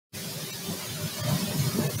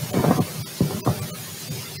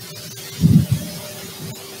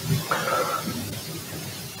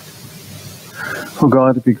O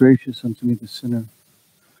God, be gracious unto me, the sinner.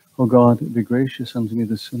 O God, be gracious unto me,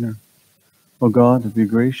 the sinner. O God, be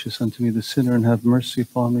gracious unto me, the sinner, and have mercy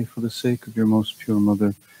upon me for the sake of your most pure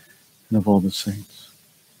Mother and of all the saints.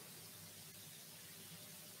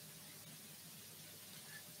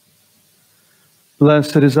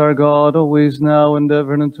 Blessed is our God, always, now, and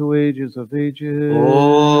ever, and unto ages of ages.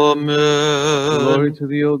 Amen. Glory to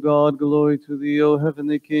thee, O God, glory to thee, O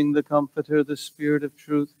heavenly King, the Comforter, the Spirit of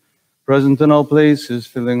truth, present in all places,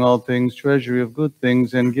 filling all things, treasury of good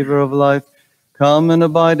things, and giver of life. Come and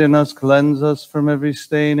abide in us, cleanse us from every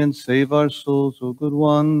stain, and save our souls, O good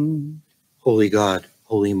one. Holy God,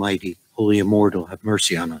 holy mighty, holy immortal, have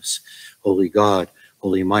mercy on us. Holy God,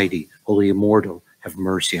 holy mighty, holy immortal, have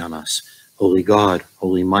mercy on us. Holy God,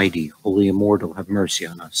 holy mighty, holy immortal, have mercy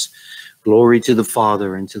on us. Glory to the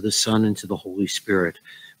Father, and to the Son, and to the Holy Spirit,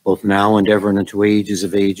 both now and ever, and unto ages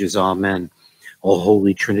of ages. Amen. O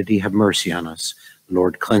Holy Trinity, have mercy on us.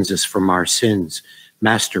 Lord, cleanse us from our sins.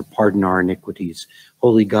 Master, pardon our iniquities.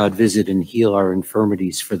 Holy God, visit and heal our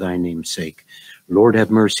infirmities for thy name's sake. Lord, have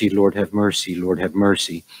mercy, Lord, have mercy, Lord, have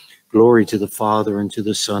mercy. Glory to the Father, and to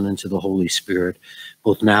the Son, and to the Holy Spirit,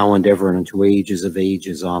 both now and ever, and unto ages of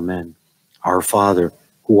ages. Amen. Our Father,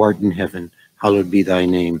 who art in heaven, hallowed be thy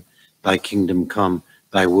name. Thy kingdom come,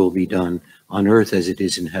 thy will be done, on earth as it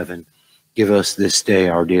is in heaven. Give us this day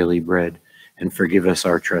our daily bread, and forgive us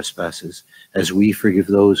our trespasses, as we forgive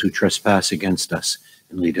those who trespass against us.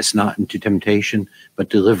 And lead us not into temptation, but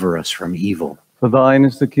deliver us from evil. For thine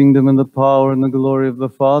is the kingdom, and the power, and the glory of the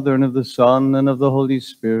Father, and of the Son, and of the Holy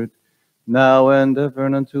Spirit, now and ever,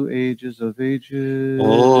 and unto ages of ages.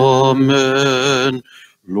 Amen.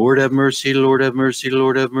 Lord have mercy, Lord have mercy,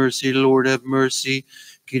 Lord have mercy, Lord have mercy.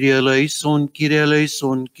 Kyrie eleison, Kyrie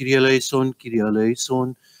eleison, Kyrie eleison, Kyrie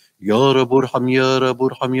eleison. Ya Rab urham, Ya Rab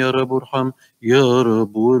urham, Ya Rab urham, Ya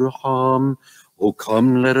Rab urham. Oh,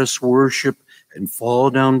 come, let us worship and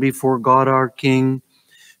fall down before God our King.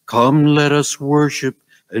 Come, let us worship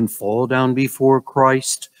and fall down before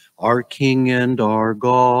Christ, our King and our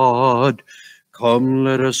God. Come,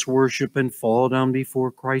 let us worship and fall down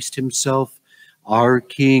before Christ himself, our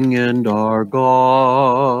King and our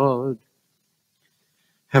God.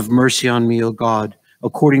 Have mercy on me, O God,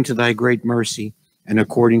 according to thy great mercy, and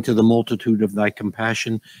according to the multitude of thy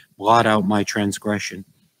compassion, blot out my transgression.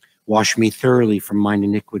 Wash me thoroughly from mine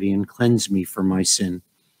iniquity, and cleanse me from my sin.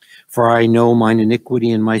 For I know mine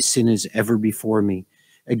iniquity, and my sin is ever before me.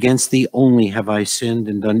 Against thee only have I sinned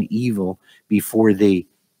and done evil before thee,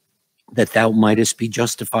 that thou mightest be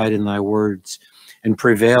justified in thy words, and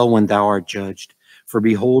prevail when thou art judged. For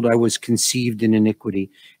behold, I was conceived in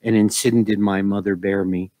iniquity, and in sin did my mother bear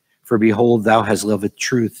me. For behold, thou hast loved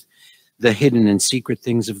truth, the hidden and secret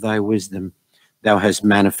things of thy wisdom thou hast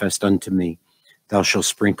manifest unto me. Thou shalt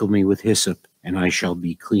sprinkle me with hyssop, and I shall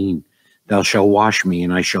be clean. Thou shalt wash me,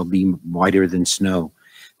 and I shall be whiter than snow.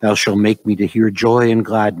 Thou shalt make me to hear joy and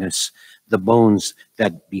gladness. The bones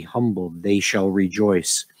that be humbled, they shall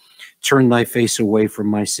rejoice. Turn thy face away from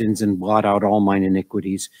my sins, and blot out all mine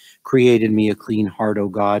iniquities. Create in me a clean heart, O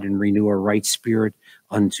God, and renew a right spirit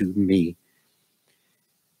unto me.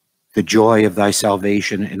 The joy of thy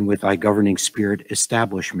salvation, and with thy governing spirit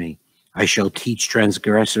establish me. I shall teach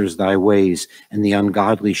transgressors thy ways, and the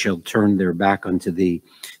ungodly shall turn their back unto thee.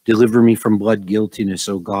 Deliver me from blood guiltiness,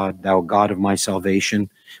 O God, thou God of my salvation.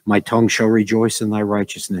 My tongue shall rejoice in thy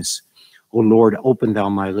righteousness. O Lord, open thou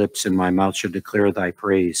my lips, and my mouth shall declare thy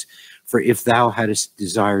praise. For if thou hadst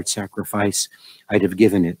desired sacrifice, I'd have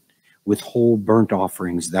given it. With whole burnt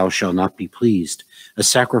offerings thou shalt not be pleased. A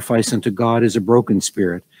sacrifice unto God is a broken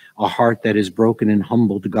spirit. A heart that is broken and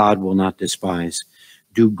humbled God will not despise.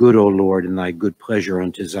 Do good, O Lord, in thy good pleasure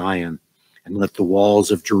unto Zion, and let the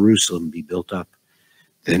walls of Jerusalem be built up.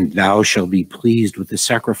 Then thou shalt be pleased with the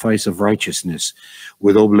sacrifice of righteousness,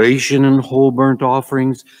 with oblation and whole burnt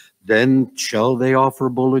offerings. Then shall they offer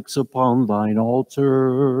bullocks upon thine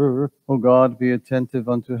altar. O God, be attentive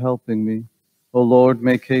unto helping me. O Lord,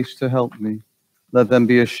 make haste to help me. Let them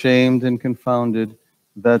be ashamed and confounded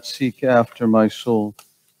that seek after my soul.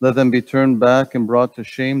 Let them be turned back and brought to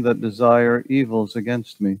shame that desire evils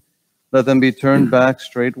against me. Let them be turned back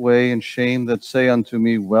straightway in shame that say unto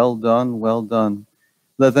me, Well done, well done.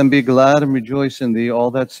 Let them be glad and rejoice in thee, all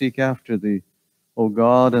that seek after thee. O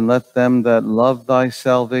God, and let them that love thy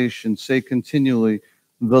salvation say continually,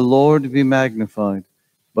 The Lord be magnified.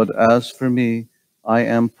 But as for me, I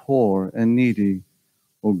am poor and needy.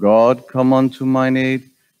 O God, come unto mine aid.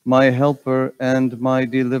 My helper and my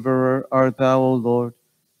deliverer art thou, O Lord.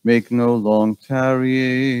 Make no long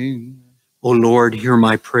tarrying. O Lord, hear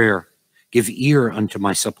my prayer. Give ear unto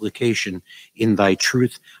my supplication in thy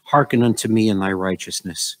truth. Hearken unto me in thy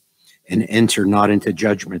righteousness. And enter not into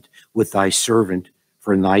judgment with thy servant,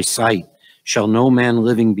 for in thy sight shall no man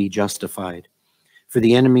living be justified. For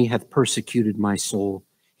the enemy hath persecuted my soul.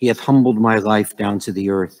 He hath humbled my life down to the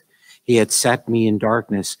earth. He hath sat me in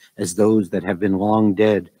darkness as those that have been long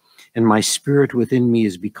dead. And my spirit within me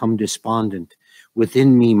is become despondent.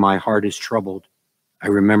 Within me my heart is troubled. I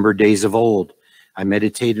remember days of old. I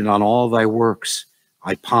meditated on all thy works.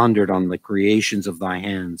 I pondered on the creations of thy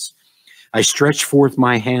hands. I stretched forth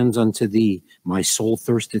my hands unto thee. My soul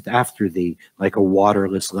thirsteth after thee like a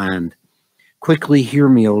waterless land. Quickly hear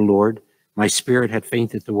me, O Lord. My spirit hath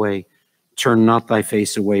fainted away. Turn not thy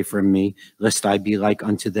face away from me, lest I be like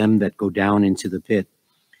unto them that go down into the pit.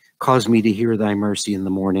 Cause me to hear thy mercy in the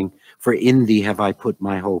morning, for in thee have I put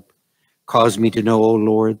my hope. Cause me to know, O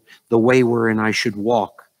Lord, the way wherein I should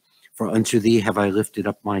walk, for unto thee have I lifted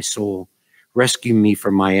up my soul. Rescue me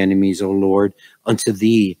from my enemies, O Lord. Unto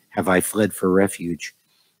thee have I fled for refuge.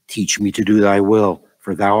 Teach me to do thy will,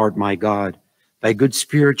 for thou art my God. Thy good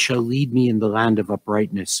spirit shall lead me in the land of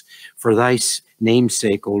uprightness. For thy name's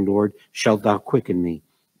sake, O Lord, shalt thou quicken me.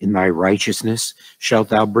 In thy righteousness shalt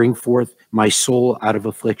thou bring forth my soul out of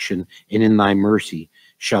affliction, and in thy mercy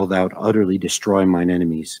shalt thou utterly destroy mine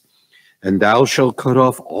enemies. And thou shalt cut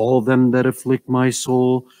off all them that afflict my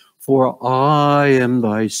soul, for I am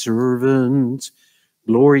thy servant.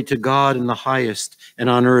 Glory to God in the highest, and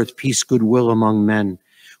on earth peace, goodwill among men.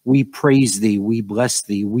 We praise thee, we bless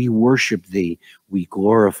thee, we worship thee, we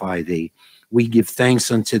glorify thee. We give thanks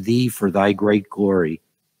unto thee for thy great glory.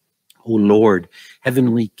 O Lord,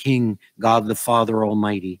 heavenly King, God the Father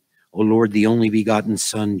Almighty, O Lord, the only begotten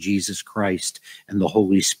Son, Jesus Christ, and the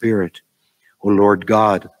Holy Spirit. O Lord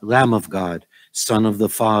God, Lamb of God, Son of the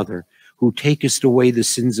Father, who takest away the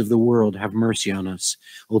sins of the world, have mercy on us.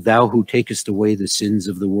 O thou who takest away the sins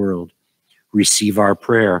of the world, receive our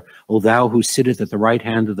prayer. O thou who sittest at the right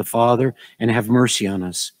hand of the Father, and have mercy on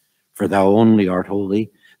us. For thou only art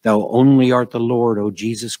holy, thou only art the Lord, O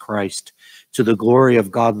Jesus Christ, to the glory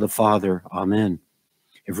of God the Father. Amen.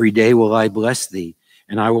 Every day will I bless thee,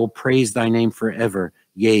 and I will praise thy name forever,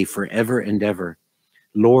 yea, forever and ever.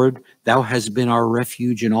 Lord, thou hast been our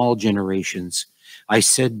refuge in all generations. I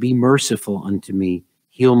said, be merciful unto me,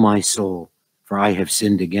 heal my soul, for I have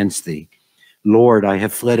sinned against thee. Lord, I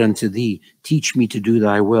have fled unto thee. Teach me to do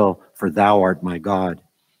thy will, for thou art my God.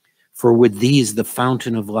 For with thee is the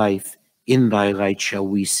fountain of life. In thy light shall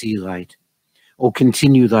we see light. O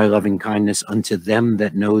continue thy loving kindness unto them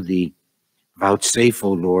that know thee. Vouchsafe,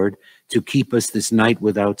 O Lord, to keep us this night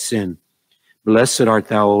without sin. Blessed art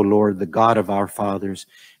thou, O Lord, the God of our fathers,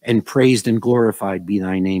 and praised and glorified be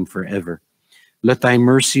thy name forever. Let thy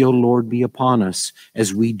mercy, O Lord, be upon us,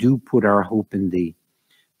 as we do put our hope in thee.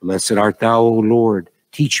 Blessed art thou, O Lord,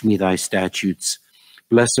 teach me thy statutes.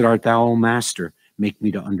 Blessed art thou, O Master, make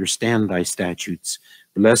me to understand thy statutes.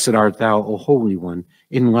 Blessed art thou, O Holy One,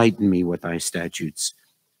 enlighten me with thy statutes.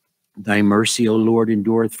 Thy mercy, O Lord,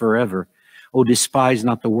 endureth forever. O despise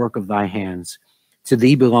not the work of thy hands. To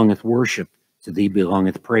thee belongeth worship, to thee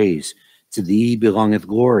belongeth praise, to thee belongeth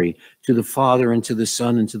glory, to the Father, and to the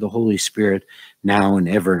Son, and to the Holy Spirit, now and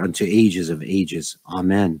ever, unto ages of ages.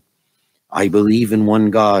 Amen. I believe in one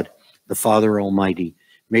God, the Father Almighty,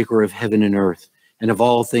 maker of heaven and earth, and of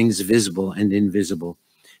all things visible and invisible,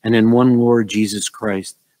 and in one Lord Jesus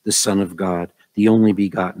Christ, the Son of God, the only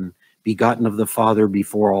begotten, begotten of the Father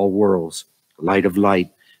before all worlds, light of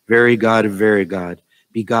light, very God of very God,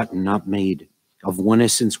 begotten, not made, of one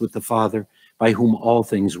essence with the Father, by whom all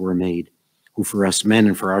things were made, who for us men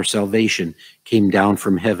and for our salvation came down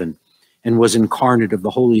from heaven, and was incarnate of the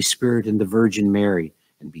Holy Spirit and the Virgin Mary,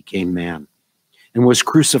 and became man, and was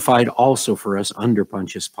crucified also for us under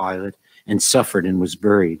Pontius Pilate, and suffered and was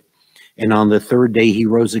buried. And on the third day he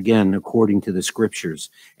rose again according to the Scriptures,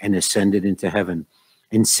 and ascended into heaven,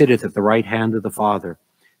 and sitteth at the right hand of the Father.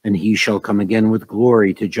 And he shall come again with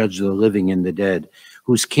glory to judge the living and the dead,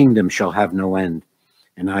 whose kingdom shall have no end.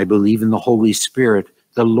 And I believe in the Holy Spirit,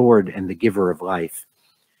 the Lord and the giver of life,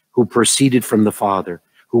 who proceeded from the Father,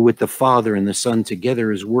 who with the Father and the Son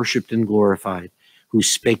together is worshipped and glorified, who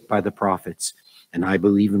spake by the prophets. And I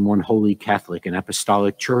believe in one holy Catholic and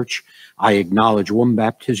apostolic church. I acknowledge one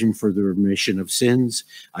baptism for the remission of sins.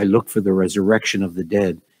 I look for the resurrection of the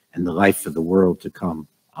dead and the life of the world to come.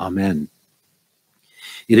 Amen.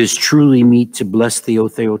 It is truly meet to bless thee, O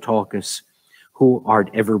Theotokos, who art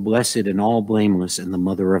ever blessed and all blameless, and the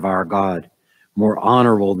mother of our God, more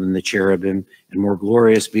honorable than the cherubim, and more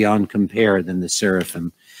glorious beyond compare than the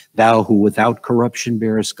seraphim. Thou who without corruption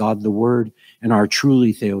bearest God the Word, and are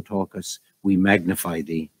truly Theotokos, we magnify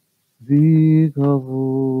thee. thee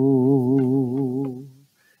kavod.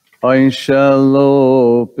 I shall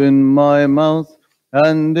open my mouth,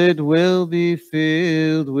 and it will be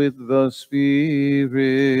filled with the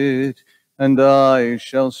Spirit, and I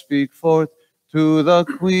shall speak forth to the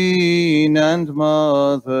Queen and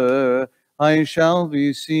Mother. I shall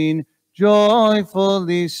be seen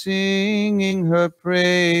joyfully singing her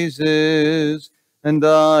praises, and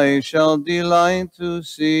I shall delight to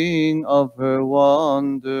sing of her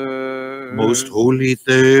wonders. Most holy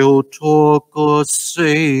Theotokos,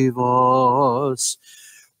 save us.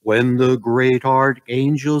 When the great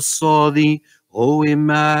archangel saw thee, O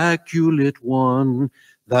Immaculate One,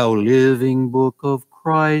 thou living book of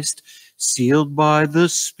Christ, sealed by the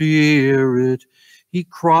Spirit, he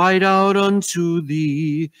cried out unto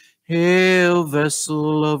thee, Hail,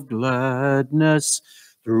 vessel of gladness,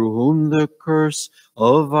 through whom the curse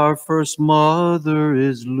of our first mother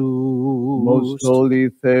is Most loosed. holy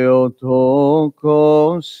Theotokos,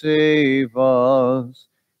 save us.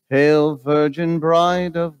 Hail, Virgin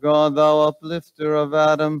Bride of God, thou uplifter of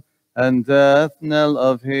Adam and death knell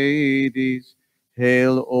of Hades.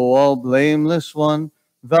 Hail, O all blameless one,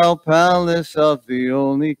 thou palace of the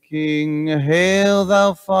only King. Hail,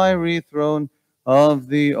 thou fiery throne of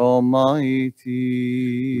the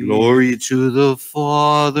Almighty. Glory to the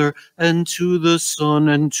Father, and to the Son,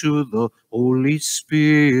 and to the Holy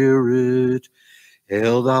Spirit.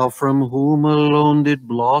 Hail thou from whom alone did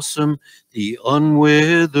blossom the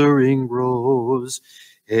unwithering rose.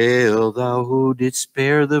 Hail thou who didst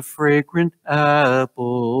spare the fragrant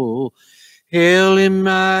apple. Hail,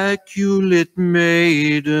 Immaculate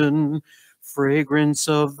Maiden, fragrance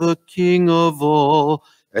of the King of all,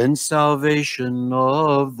 and salvation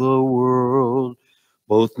of the world,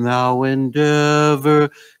 both now and ever,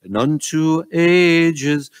 and unto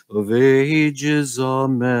ages of ages.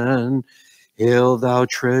 Amen. Hail, thou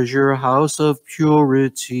treasure house of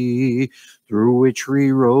purity, through which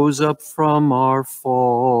we rose up from our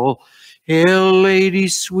fall. Hail, Lady,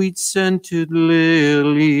 sweet-scented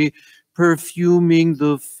lily, perfuming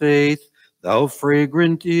the faith, thou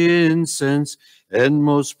fragrant incense, and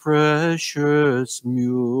most precious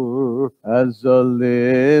myrrh. As a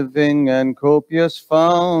living and copious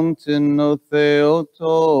fountain, O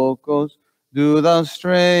Theotokos, do thou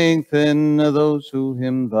strengthen those who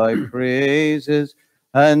hymn thy praises,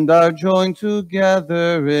 and are joined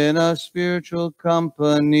together in a spiritual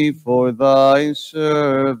company for thy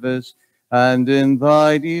service, and in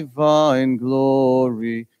thy divine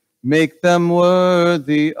glory. Make them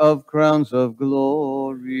worthy of crowns of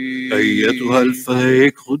glory. أيتها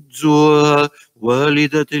الفائق خذوها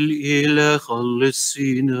والدة الإله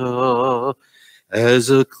خلصينا.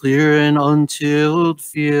 As a clear and untilled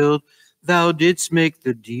field, thou didst make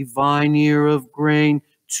the divine ear of grain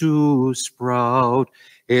to sprout.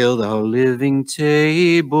 Hail, thou living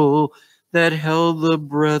table that held the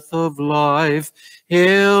breath of life.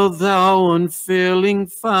 Hail, thou unfailing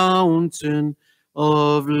fountain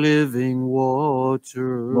of living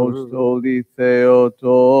water. Most holy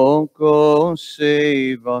Theotokos,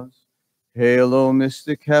 save us. Hail, O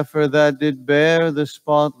mystic heifer that did bear the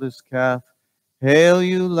spotless calf. Hail,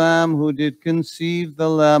 you Lamb who did conceive the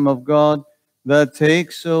Lamb of God that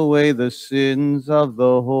takes away the sins of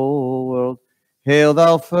the whole world. Hail,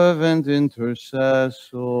 thou fervent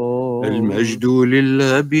intercessor. المجد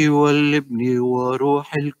للأب والابن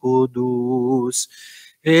وروح القدوس.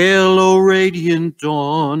 Hail, O radiant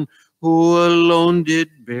dawn, who alone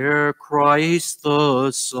did bear Christ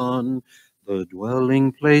the Son, the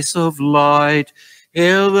dwelling place of light.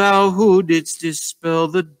 Hail, thou who didst dispel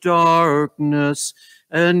the darkness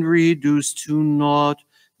and reduce to naught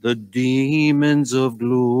the demons of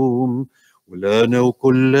gloom. ولنا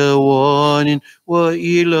وكل وان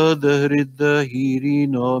وإلى دهر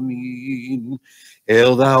الداهرين آمين.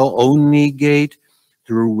 Hail, thou only gate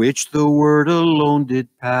through which the word alone did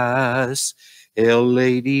pass. Hail,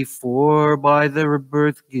 Lady, for by their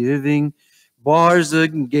birth giving bars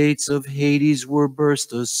and gates of Hades were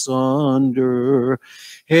burst asunder.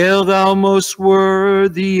 Hail, thou most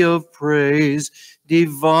worthy of praise,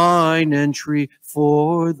 divine entry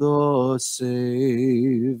for the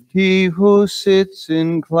saved. He who sits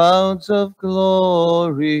in clouds of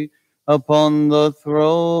glory upon the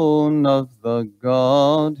throne of the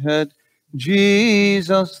Godhead,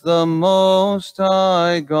 Jesus, the Most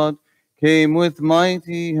High God, came with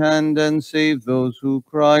mighty hand and saved those who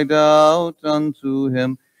cried out unto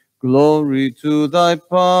him. Glory to thy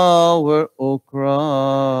power, O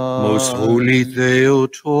Christ. Most holy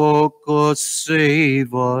Theotokos,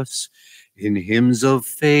 save us. In hymns of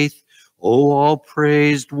faith, O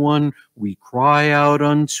all-praised one, we cry out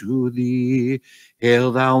unto thee.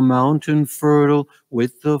 Hail, thou mountain fertile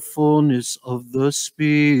with the fullness of the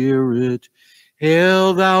Spirit.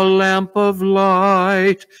 Hail, thou lamp of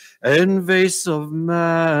light and vase of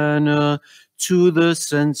manna, to the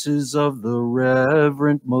senses of the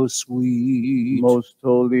reverent most sweet. Most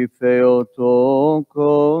holy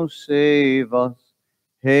Theotokos, save us.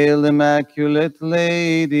 Hail, Immaculate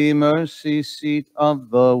Lady, mercy seat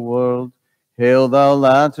of the world. Hail, thou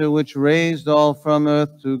ladder which raised all from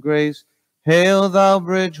earth to grace. Hail, thou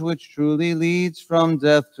bridge which truly leads from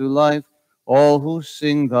death to life, all who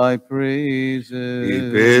sing thy praises.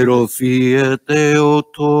 Υπero fiete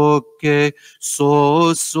otoke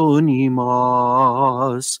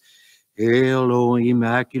sosonimas. Hail, O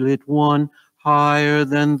Immaculate One, higher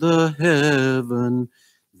than the heaven,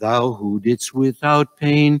 thou who didst without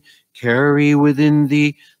pain carry within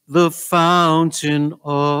thee the fountain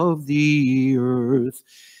of the earth.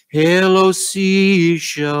 Hail, O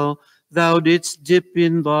seashell, thou didst dip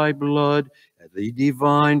in thy blood the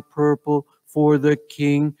divine purple for the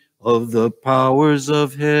King of the powers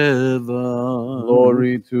of heaven.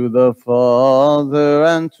 Glory to the Father,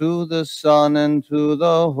 and to the Son, and to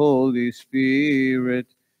the Holy Spirit.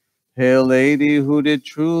 Hail, Lady, who did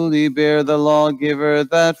truly bear the lawgiver,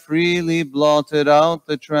 that freely blotted out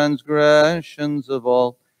the transgressions of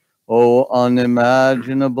all. O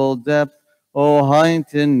unimaginable depth, O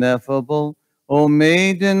height ineffable, O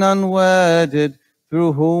maiden unwedded,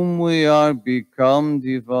 through whom we are become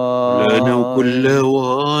لنا كل divine.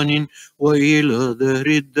 وان وإلى دهر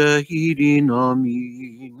الداهرين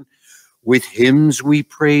آمين. With hymns we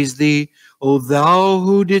praise thee, O thou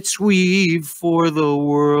who didst weave for the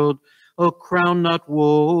world a crown not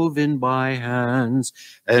woven by hands,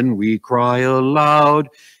 and we cry aloud,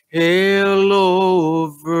 Hail,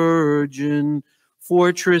 O Virgin,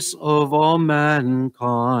 fortress of all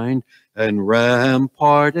mankind, and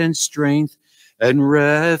rampart and strength, and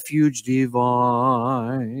refuge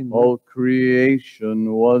divine. All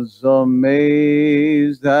creation was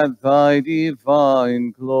amazed at thy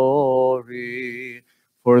divine glory.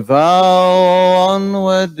 For thou,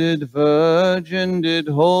 unwedded virgin, did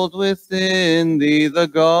hold within thee the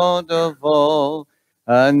God of all,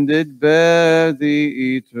 and did bear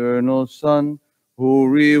the eternal Son, who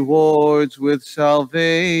rewards with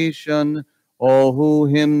salvation all who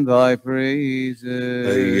hymn thy praises.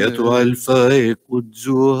 أيتها الفائق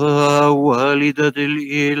قدسها والدة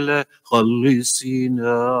الإله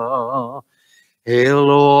خلصينا.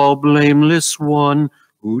 Hail, O blameless one,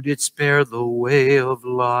 who did spare the way of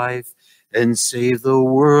life and save the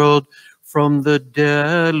world from the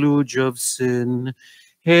deluge of sin.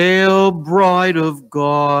 Hail, bride of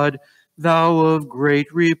God, thou of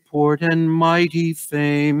great report and mighty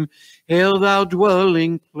fame. Hail, thou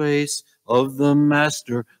dwelling place of the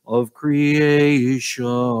Master of creation.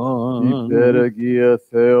 Υπεραγία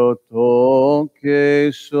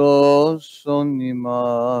Θεοτόκε σώσον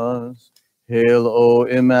ημάς. Hail, O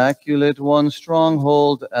Immaculate One,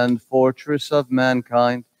 stronghold and fortress of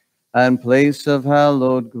mankind, and place of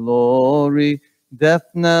hallowed glory, death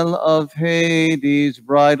knell of Hades,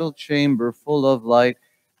 bridal chamber full of light.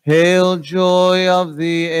 Hail, joy of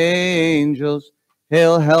the angels,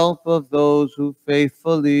 hail, help of those who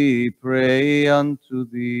faithfully pray unto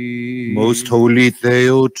thee. Most holy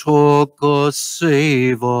Theotokos,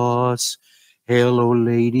 save us. Hail, O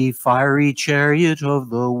Lady, fiery chariot of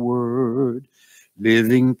the Word,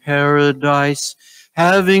 living paradise,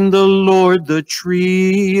 having the Lord, the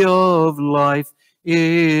tree of life,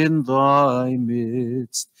 in thy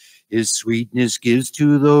midst. His sweetness gives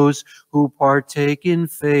to those who partake in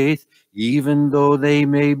faith, even though they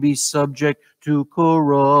may be subject to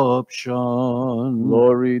corruption.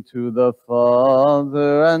 Glory to the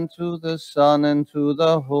Father, and to the Son, and to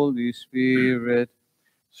the Holy Spirit.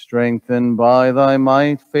 Strengthened by thy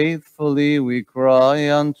might, faithfully we cry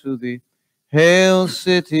unto thee. Hail,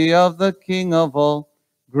 city of the King of all,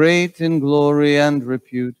 great in glory and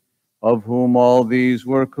repute, of whom all these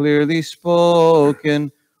were clearly spoken,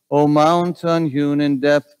 O mount unhewn in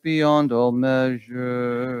depth beyond all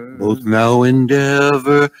measure. Both now and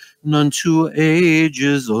ever, and unto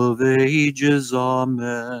ages of ages.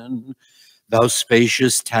 Amen. Thou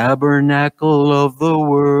spacious tabernacle of the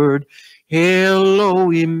Word, hail,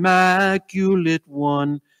 O Immaculate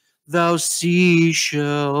One, thou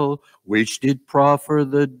seashell, which did proffer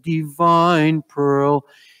the divine pearl.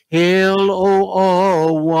 Hail, O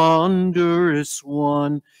all-wondrous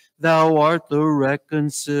One, thou art the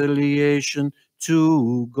reconciliation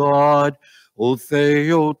to God. O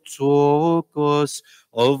Theotokos,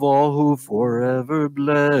 of all who forever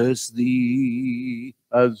bless thee.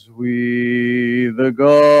 as we, the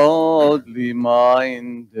godly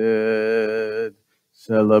minded,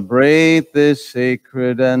 celebrate this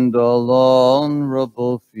sacred and all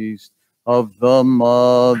honorable feast of the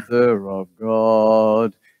Mother of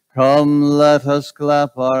God. Come, let us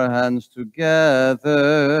clap our hands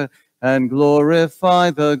together and glorify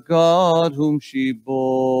the God whom she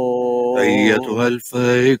bore. أيتها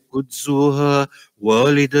الفائق قدسها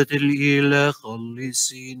والدة الإله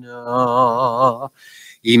خلصينا.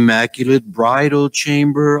 Immaculate bridal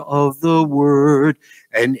chamber of the Word,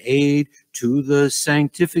 and aid to the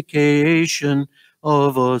sanctification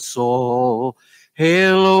of us all.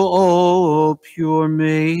 Hail, O pure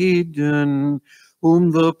maiden,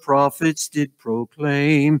 whom the prophets did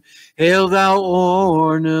proclaim. Hail, thou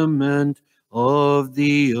ornament of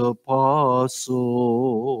the apostles.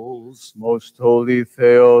 Most holy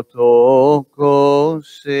Theotokos,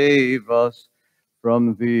 save us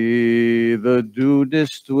from thee, the dew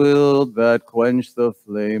distilled that quenched the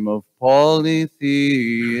flame of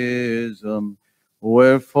polytheism.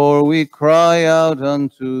 Wherefore we cry out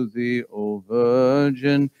unto thee, O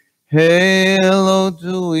Virgin. Hail, O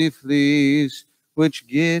dewy fleece, which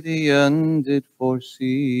Gideon did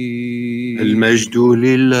foresee. المجد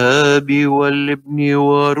للآب والابن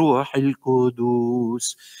وروح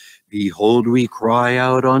القدوس. Behold, we cry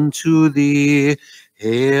out unto thee.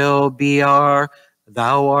 Hail,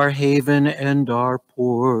 thou our haven and our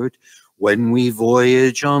port, when we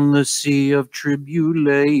voyage on the sea of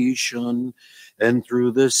tribulation and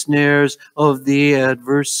through the snares of the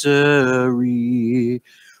adversary.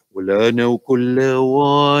 ولنا كل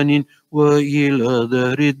وان وإلى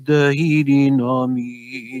دار الداهرين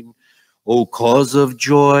آمين. O cause of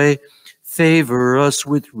joy, favor us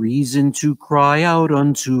with reason to cry out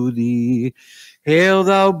unto thee. Hail,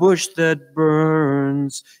 thou bush that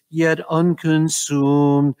burns, yet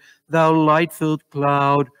unconsumed, thou light-filled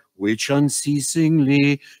cloud, which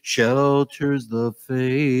unceasingly shelters the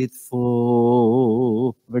faithful.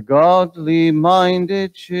 The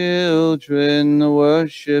godly-minded children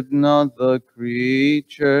worship not the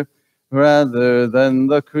creature rather than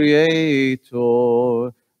the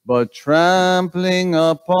Creator, but trampling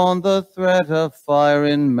upon the threat of fire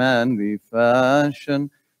in manly fashion,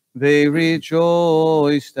 they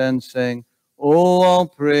rejoiced and sang, O all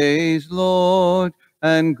praise, Lord,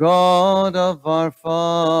 and God of our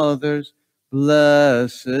fathers,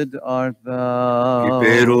 blessed art thou.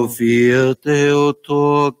 Υπέρ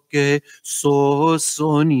Theotoke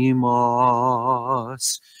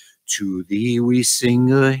sosonimas. To thee we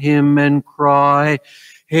sing a hymn and cry,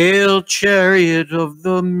 Hail, chariot of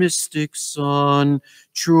the mystic Son,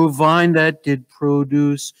 true vine that did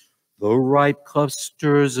produce the ripe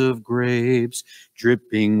clusters of grapes,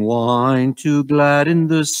 dripping wine to gladden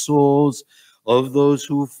the souls of those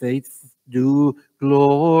who faith do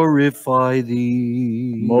glorify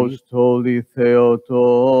thee. Most holy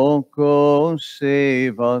Theotokos,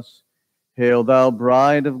 save us. Hail, thou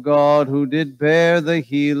bride of God, who did bear the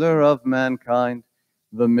healer of mankind,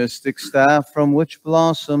 the mystic staff from which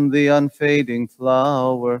blossomed the unfading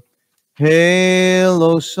flower. Hail,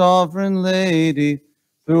 O sovereign lady,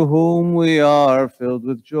 through whom we are filled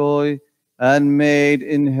with joy and made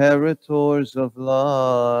inheritors of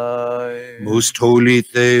life. Most holy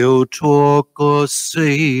Theotokos,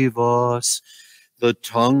 save us. The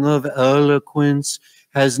tongue of eloquence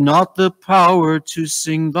has not the power to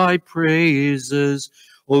sing thy praises,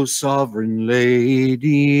 O sovereign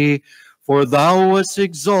lady, for thou wast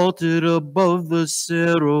exalted above the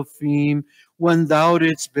seraphim when thou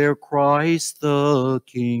didst bear Christ the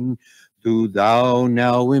King. Do thou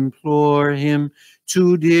now implore him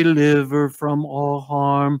to deliver from all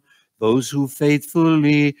harm those who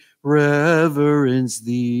faithfully reverence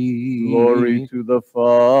thee. Glory to the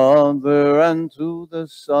Father, and to the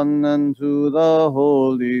Son, and to the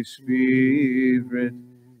Holy Spirit.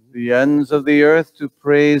 The ends of the earth to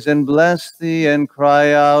praise and bless thee, and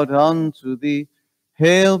cry out unto thee.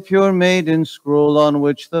 Hail, pure maiden, scroll on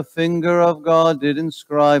which the finger of God did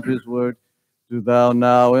inscribe his word. Do thou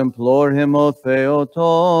now implore him, O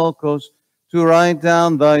Theotokos, to write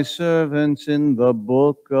down thy servants in the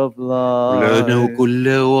book of لنا life. كل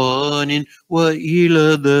وان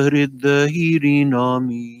وإلى دهر الداهرين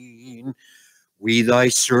آمين. We thy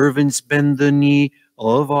servants bend the knee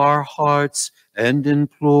of our hearts and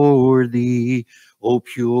implore thee, O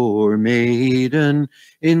pure maiden,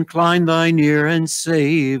 incline thine ear and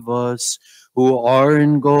save us, who are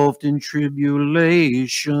engulfed in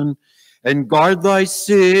tribulation, and guard thy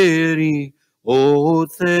city, O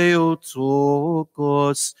Theotokos,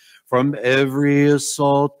 from every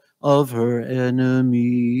assault of her enemies.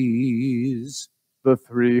 The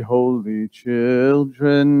three holy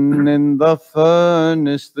children in the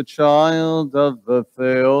furnace, the child of the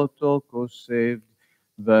Theotokos saved.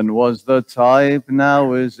 Then was the type,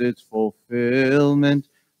 now is its fulfillment,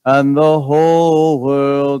 and the whole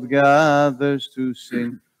world gathers to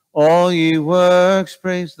sing. All ye works,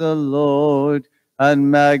 praise the Lord,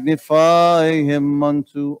 and magnify him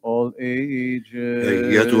unto all أيتها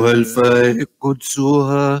ages. الفائق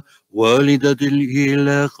قدسها والدة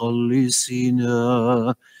الإله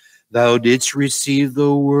خلصنا. Thou didst receive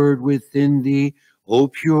the word within thee, O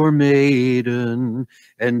pure maiden,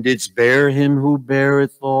 and didst bear him who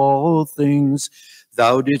beareth all things.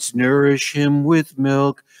 Thou didst nourish him with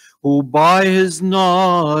milk, who by his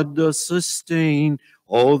nod does sustain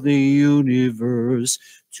all the universe.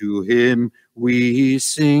 To him we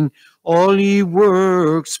sing, all ye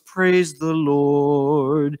works, praise the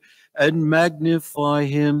Lord, and magnify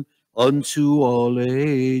him unto all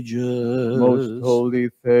ages. Most holy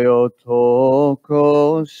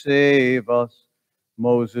Theotokos, save us.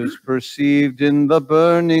 Moses perceived in the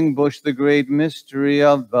burning bush the great mystery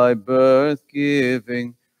of thy birth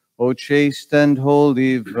giving. O chaste and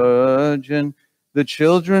holy Virgin, the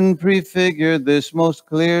children prefigured this most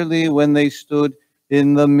clearly when they stood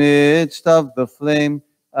in the midst of the flame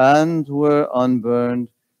and were unburned.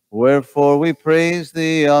 Wherefore we praise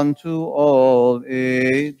thee unto all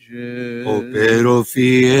ages. Opero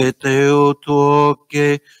fiete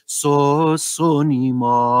otoke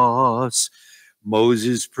sosonimas.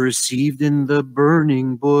 Moses perceived in the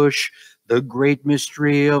burning bush the great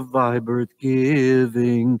mystery of thy birth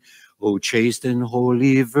giving. O chaste and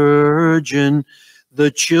holy Virgin, the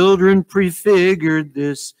children prefigured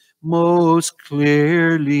this most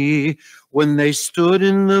clearly when they stood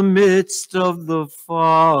in the midst of the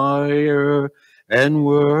fire and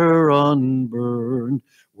were unburned.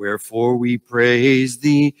 Wherefore we praise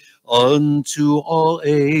thee unto all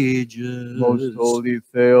ages. Most holy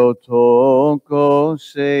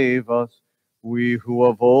Theotokos, save us. We who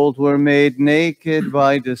of old were made naked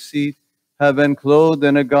by deceit have been clothed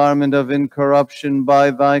in a garment of incorruption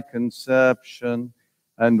by thy conception.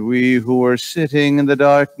 And we who were sitting in the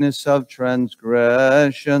darkness of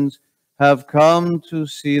transgressions have come to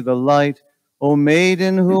see the light. O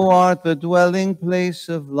maiden, who art the dwelling place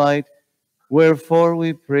of light, wherefore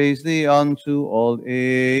we praise thee unto all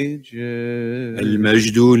ages.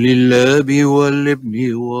 المجد للاب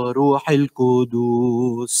والابن وروح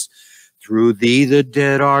القدوس. Through thee the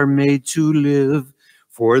dead are made to live,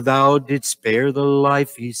 for thou didst spare the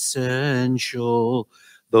life essential.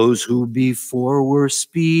 Those who before were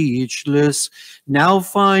speechless now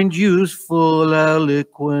find useful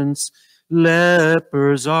eloquence.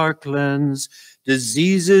 Lepers are cleansed,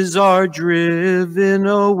 diseases are driven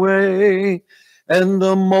away, and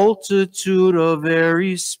the multitude of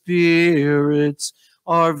airy spirits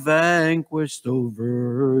are vanquished, O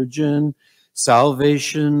Virgin,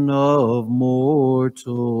 salvation of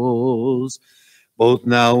mortals, both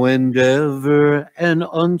now and ever, and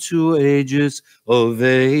unto ages of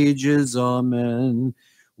ages. Amen.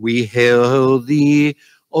 We hail thee,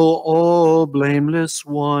 O all blameless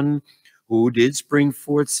one, who didst bring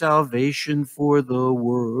forth salvation for the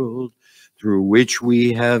world, through which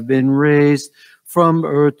we have been raised from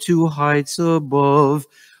earth to heights above.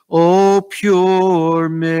 O pure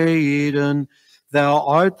maiden, thou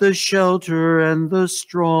art the shelter and the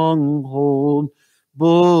stronghold,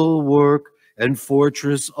 bulwark and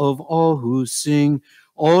fortress of all who sing.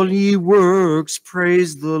 All ye works,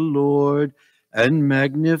 praise the Lord, and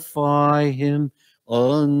magnify him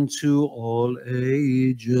unto all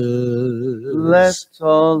ages. Let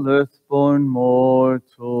all earth-born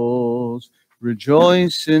mortals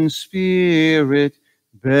rejoice in spirit,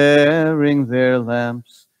 bearing their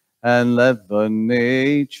lamps, and let the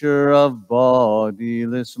nature of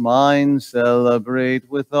bodiless mind celebrate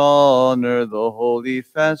with honor the holy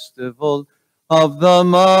festival of the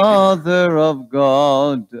Mother of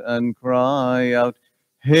God, and cry out,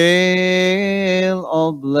 Hail,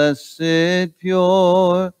 all blessed,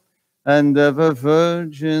 pure, and ever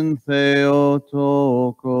Virgin Theotokos.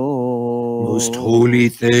 Most holy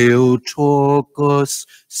Theotokos,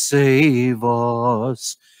 save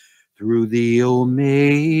us. Through thee, O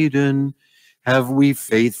maiden, have we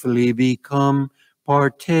faithfully become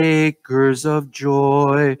partakers of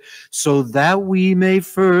joy, so that we may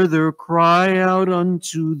further cry out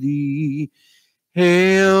unto thee.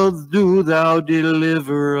 Hail, do thou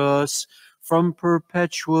deliver us from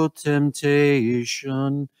perpetual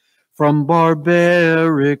temptation, from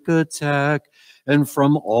barbaric attack, and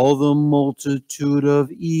from all the multitude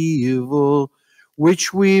of evil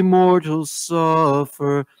which we mortals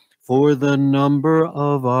suffer. for the number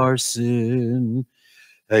of our sin.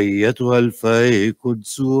 أيتها الفاي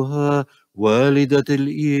قدسها والدة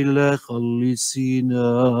الإله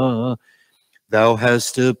خلصينا. Thou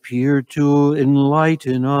hast appeared to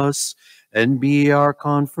enlighten us and be our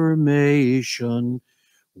confirmation.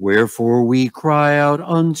 Wherefore we cry out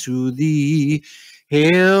unto thee,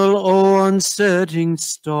 Hail, O unsetting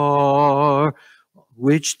star,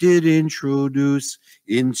 which did introduce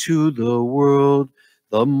into the world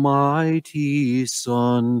the mighty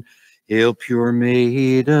Son. Hail, pure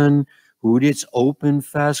maiden, who didst open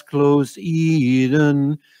fast-closed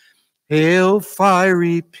Eden. Hail,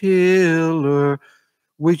 fiery pillar,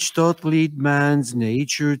 which doth lead man's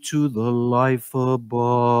nature to the life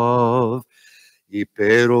above.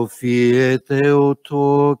 Υπero fie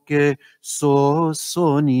Theotoke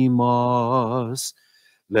sosonimas.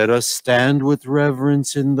 Let us stand with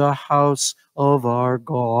reverence in the house of our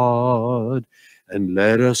God, and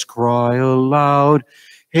let us cry aloud,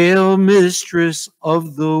 Hail, Mistress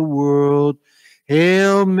of the world!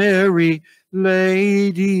 Hail, Mary,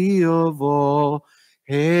 Lady of all!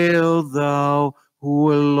 Hail, thou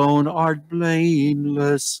who alone art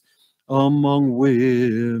blameless among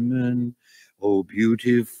women! O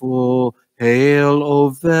beautiful, hail, O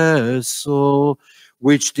vessel,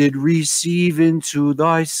 which did receive into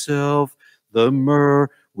thyself the myrrh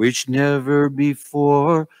which never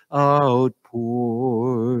before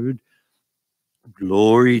outpoured.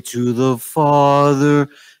 Glory to the Father,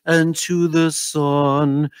 and to the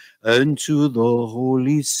Son, and to the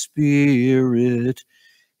Holy Spirit.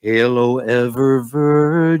 Hail, O ever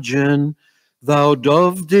Virgin, thou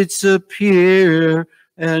dove didst appear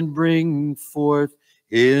and bring forth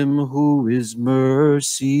him who is merciful.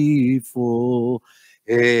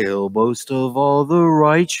 Hail, boast of all the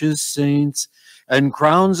righteous saints, and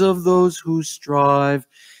crowns of those who strive.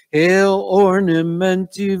 Hail,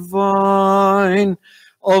 ornament divine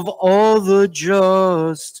of all the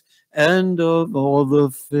just and of all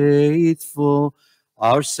the faithful,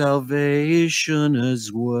 our salvation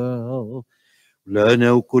as well.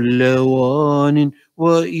 لنا كل وان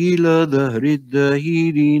وإلى دهر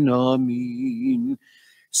الداهرين آمين.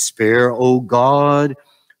 Spare, O God,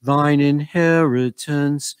 thine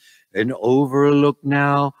inheritance, and overlook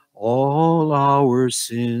now all our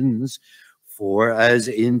sins. For as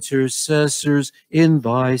intercessors in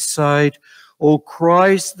thy sight, O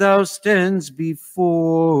Christ, thou stands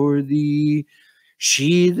before thee.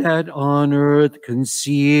 She that on earth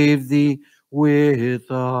conceived thee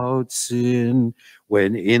without sin,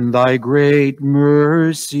 when in thy great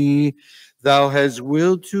mercy thou hast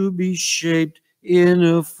willed to be shaped in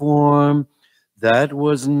a form that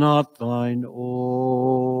was not thine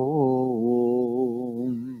own.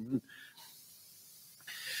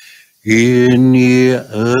 إني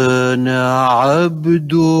أنا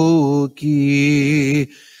عبدك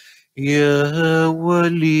يا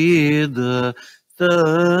وليد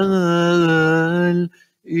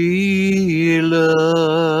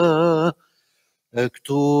الإله.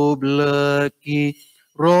 أكتب لك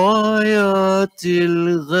رايات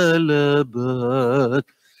الغلبات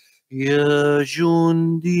يا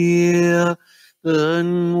جندية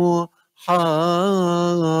وحامية،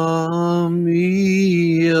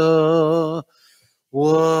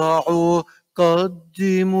 وأقدم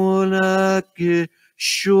لك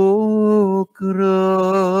شكرا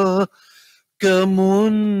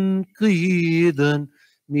كمنقذا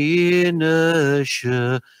من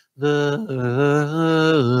الشدائد.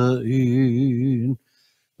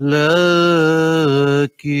 لكن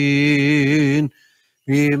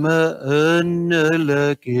بما أن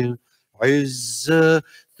لك العزة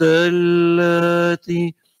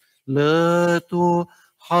التي لا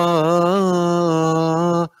تحارى،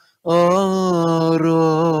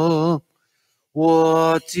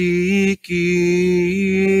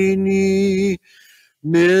 واعتقيني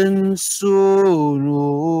من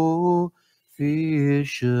سنو في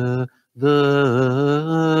شدائد،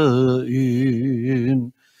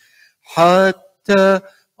 حتى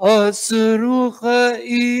أصرخ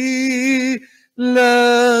إليك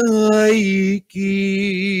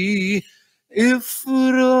افرحي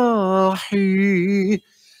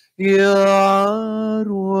يا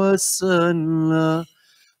عروسنا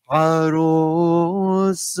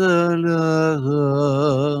عروس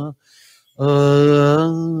لها.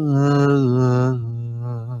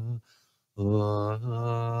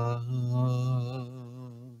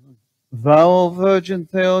 Thou, O Virgin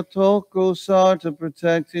Theotokos, art a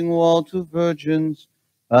protecting wall to virgins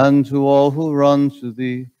and to all who run to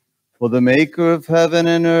thee. For the Maker of heaven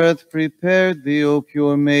and earth prepared thee, O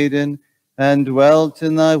pure maiden, and dwelt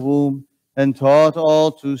in thy womb, and taught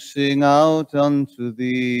all to sing out unto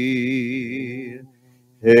thee.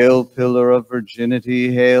 Hail, pillar of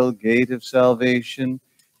virginity, hail, gate of salvation,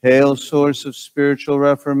 hail, source of spiritual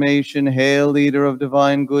reformation, hail, leader of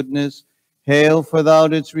divine goodness, hail, for thou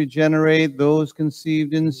didst regenerate those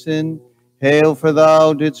conceived in sin, hail, for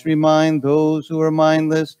thou didst remind those who were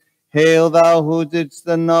mindless, hail, thou who didst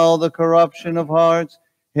annul the corruption of hearts,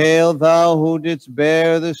 hail, thou who didst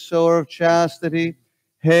bear the sore of chastity,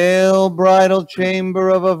 hail, bridal chamber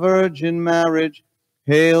of a virgin marriage,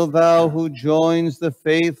 hail, thou who joins the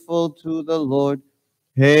faithful to the Lord.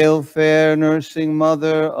 Hail, fair nursing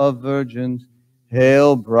mother of virgins.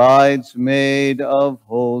 Hail, bridesmaid of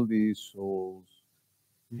holy souls.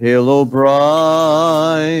 Hail, O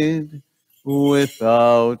bride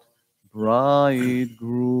without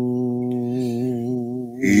bridegroom.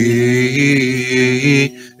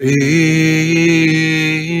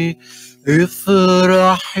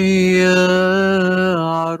 افرح يا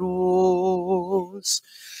عروس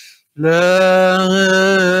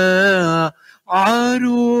لا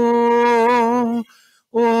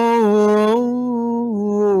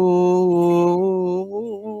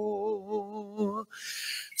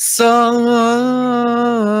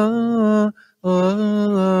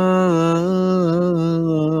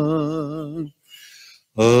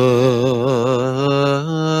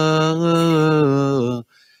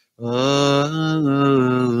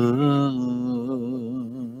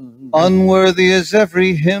Unworthy is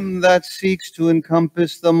every hymn that seeks to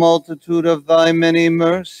encompass the multitude of thy many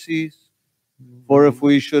mercies. For if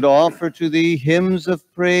we should offer to thee hymns of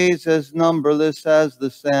praise as numberless as the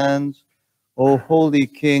sands, O holy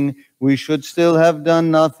King, we should still have done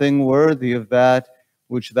nothing worthy of that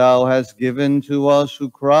which thou hast given to us who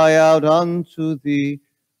cry out unto thee.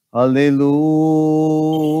 Alleluia.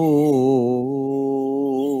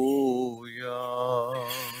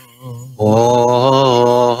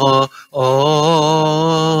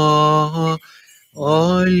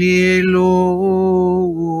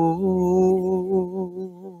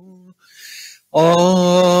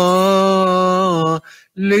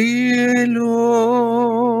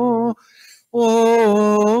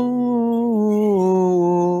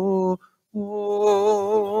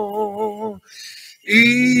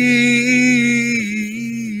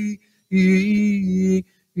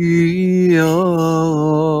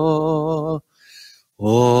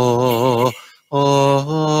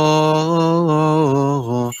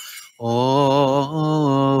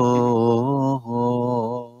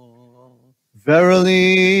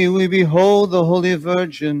 Verily, we behold the Holy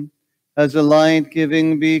Virgin as a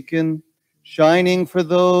light-giving beacon, shining for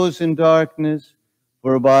those in darkness,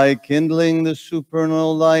 for by kindling the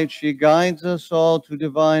supernal light she guides us all to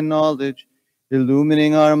divine knowledge,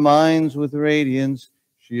 illumining our minds with radiance.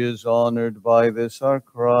 She is honored by this our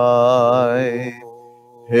cry.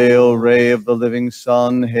 Hail, ray of the living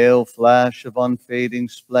sun, hail, flash of unfading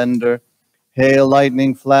splendor, hail,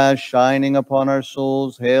 lightning flash shining upon our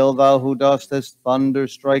souls. Hail, thou who dost as thunder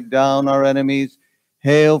strike down our enemies.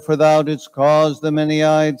 Hail, for thou didst cause the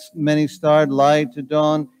many-eyed, many-starred light to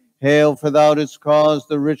dawn. Hail, for thou didst cause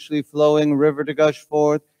the richly flowing river to gush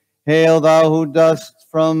forth. Hail, thou who dost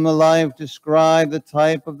from life describe the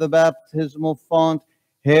type of the baptismal font.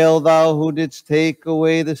 Hail, thou who didst take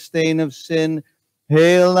away the stain of sin.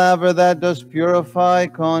 Hail, laver that dost purify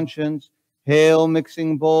conscience. Hail,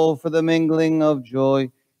 mixing bowl for the mingling of joy.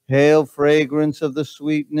 Hail, fragrance of the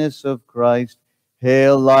sweetness of Christ.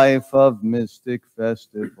 Hail, life of mystic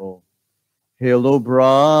festival. Hail, O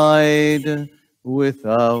bride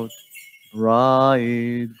without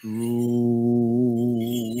bridegroom.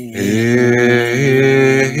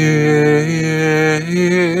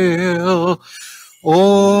 Hail,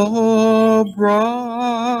 O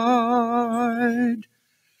bride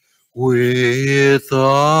without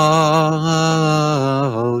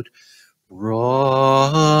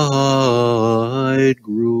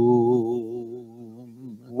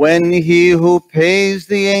bridegroom. When he who pays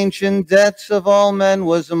the ancient debts of all men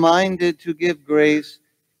was minded to give grace,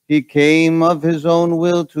 he came of his own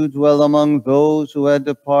will to dwell among those who had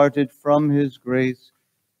departed from his grace.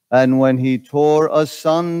 And when he tore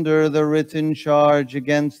asunder the written charge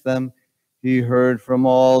against them, he heard from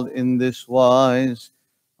all in this wise,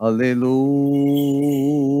 Alleluia.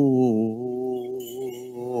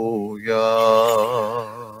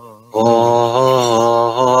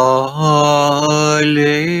 Hallelujah.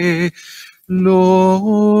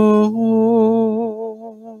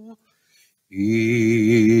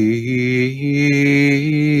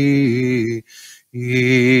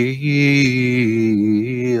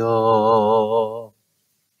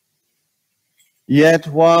 Yet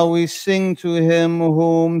while we sing to him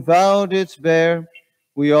whom thou didst bear,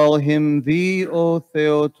 we all hymn thee, O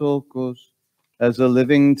Theotokos, as a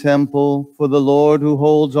living temple for the Lord who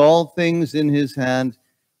holds all things in his hand,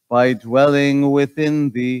 by dwelling within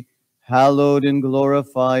thee, hallowed and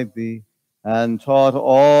glorified thee, and taught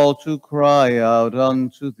all to cry out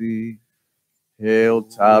unto thee. Hail,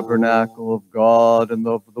 tabernacle of God and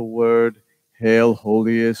of the Word. Hail,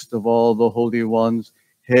 holiest of all the holy ones.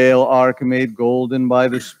 Hail, ark made golden by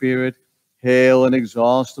the Spirit. Hail,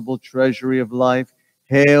 inexhaustible treasury of life.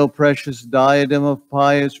 Hail, precious diadem of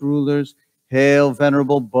pious rulers. Hail,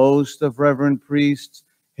 venerable boast of reverend priests.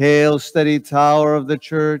 Hail, steady tower of the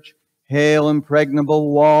church. Hail,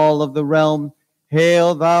 impregnable wall of the realm.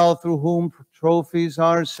 Hail, thou through whom trophies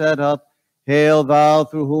are set up. Hail, thou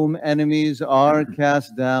through whom enemies are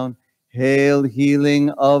cast down. Hail, healing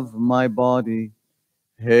of my body.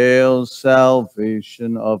 Hail,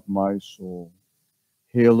 salvation of my soul.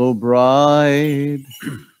 Hail, O bride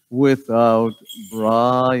without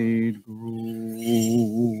bridegroom.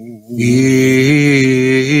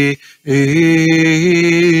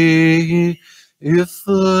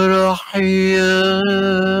 افرحي يا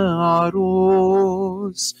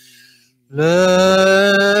عروس لا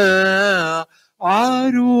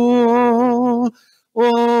عروس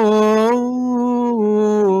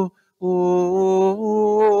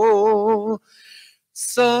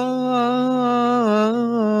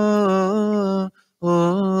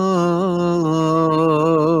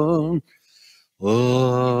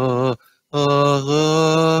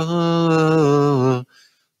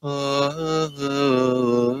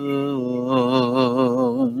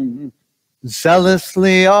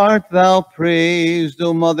Zealously art thou praised,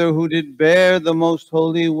 O Mother, who did bear the most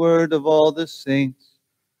holy word of all the saints.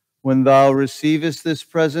 When thou receivest this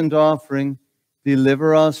present offering,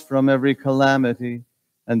 deliver us from every calamity,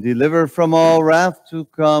 and deliver from all wrath to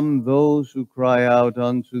come those who cry out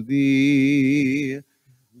unto thee.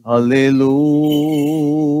 Alleluia.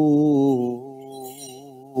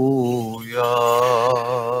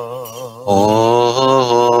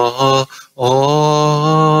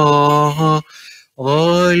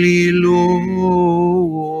 Alleluia.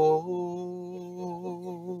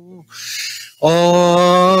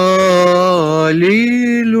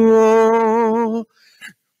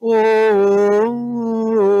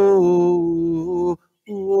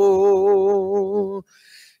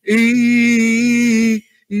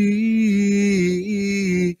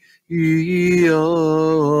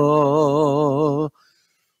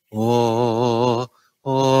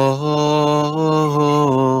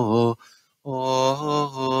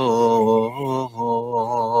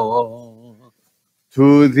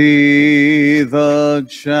 To thee, the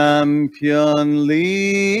champion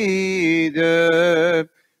leader,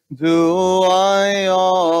 do I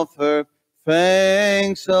offer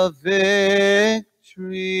thanks of victory.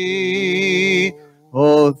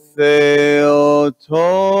 O Theotokos,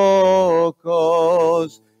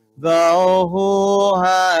 thou who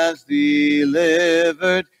hast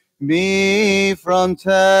delivered me from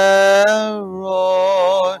terror,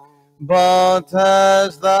 but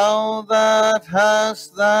as thou that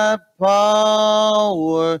hast that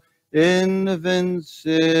power invincible,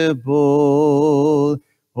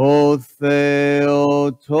 O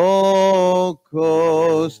Theotokos,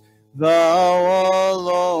 thou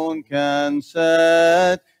alone can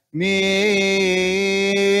set me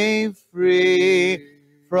free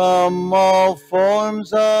from all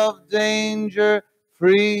forms of danger.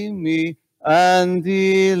 Free me and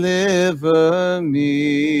deliver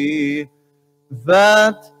me,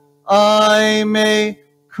 that I may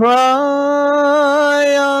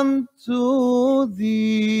cry unto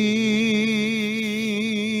thee.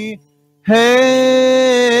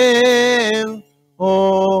 Hail,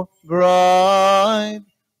 O bride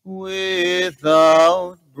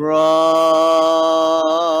without bridegroom.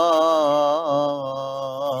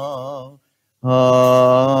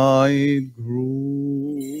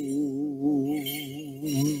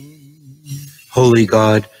 Holy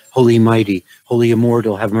God, holy mighty, holy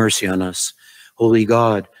immortal, have mercy on us. Holy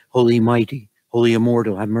God, holy mighty, holy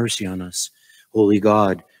immortal, have mercy on us. Holy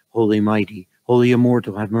God, holy mighty, holy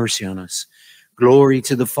immortal, have mercy on us. Glory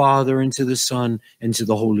to the Father, and to the Son, and to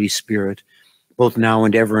the Holy Spirit, both now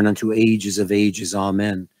and ever, and unto ages of ages.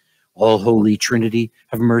 Amen. All holy Trinity,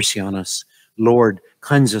 have mercy on us. Lord,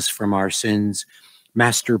 cleanse us from our sins.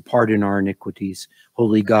 Master, pardon our iniquities.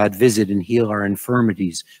 Holy God, visit and heal our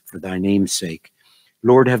infirmities for thy name's sake.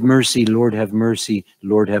 Lord, have mercy, Lord, have mercy,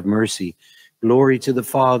 Lord, have mercy. Glory to the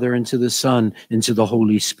Father, and to the Son, and to the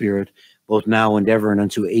Holy Spirit, both now and ever, and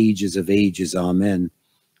unto ages of ages. Amen.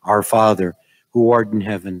 Our Father, who art in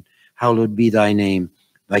heaven, hallowed be thy name.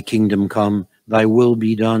 Thy kingdom come, thy will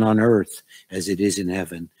be done on earth as it is in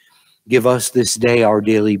heaven. Give us this day our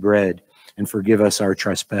daily bread, and forgive us our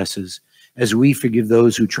trespasses, as we forgive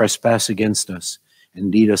those who trespass against us.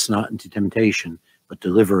 And lead us not into temptation, but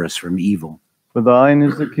deliver us from evil. For thine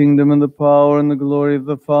is the kingdom and the power and the glory of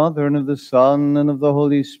the Father and of the Son and of the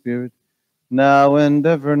Holy Spirit, now and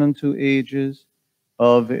ever and unto ages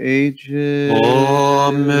of ages.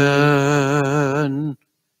 Amen.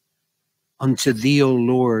 Unto thee, O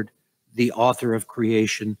Lord, the author of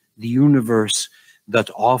creation, the universe, doth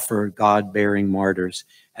offer God-bearing martyrs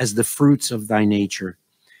as the fruits of thy nature,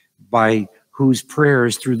 by whose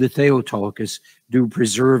prayers through the Theotokos do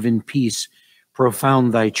preserve in peace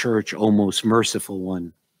profound thy church, O most merciful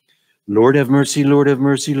one. Lord have mercy, Lord have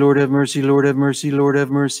mercy, Lord have mercy, Lord have mercy, Lord have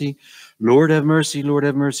mercy, Lord have mercy, Lord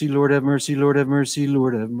have mercy, Lord have mercy, Lord have mercy,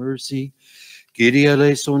 Lord have mercy. Kyrie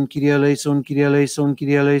eleison, Kyrie eleison, Kyrie eleison,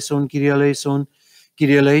 Kyrie eleison, Kyrie eleison,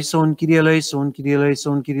 Kyrie eleison, Kyrie eleison, Kyrie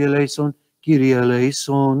eleison, Kyrie eleison, Kyrie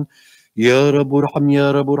eleison. Ya Rab urham,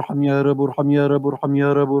 Ya Rab urham, Ya Rab urham, Ya Rab urham,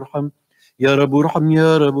 Ya Rab urham, Ya Rab urham,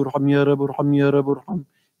 Ya Rab urham, Ya Rab urham, Ya Rab urham,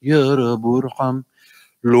 Ya Rab urham.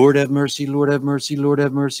 Lord have mercy, Lord have mercy, Lord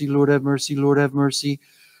have mercy, Lord have mercy, Lord have mercy,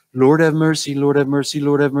 Lord have mercy, Lord have mercy,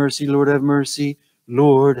 Lord have mercy, Lord have mercy,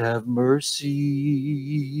 Lord have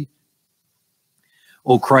mercy.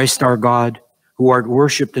 O Christ our God, who art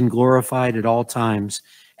worshipped and glorified at all times,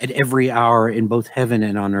 at every hour in both heaven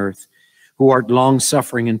and on earth, who art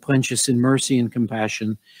long-suffering and plenteous in mercy and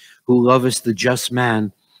compassion, who lovest the just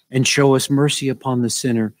man, and show us mercy upon the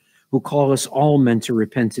sinner, who call us all men to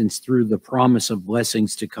repentance through the promise of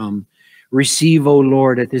blessings to come. Receive, O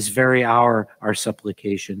Lord, at this very hour our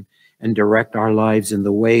supplication, and direct our lives in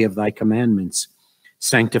the way of thy commandments.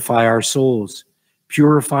 Sanctify our souls,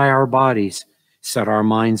 purify our bodies, set our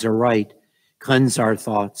minds aright, cleanse our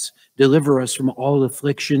thoughts, deliver us from all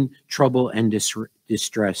affliction, trouble, and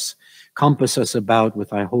distress. Compass us about with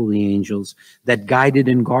thy holy angels, that guided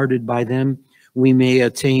and guarded by them, we may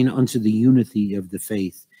attain unto the unity of the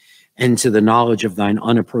faith, and to the knowledge of thine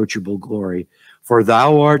unapproachable glory. For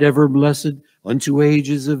thou art ever blessed unto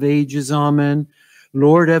ages of ages. Amen.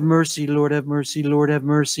 Lord have mercy, Lord have mercy, Lord have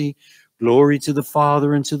mercy. Glory to the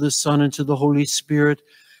Father, and to the Son, and to the Holy Spirit,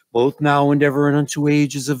 both now and ever and unto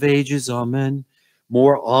ages of ages. Amen.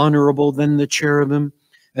 More honorable than the cherubim,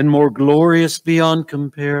 and more glorious beyond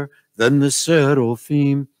compare than the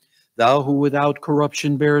seraphim, thou who without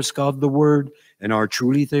corruption bearest God the Word, and are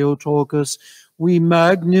truly Theotokos, we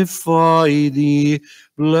magnify thee.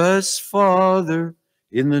 Bless Father,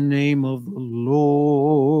 in the name of the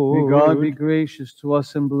Lord. May God be gracious to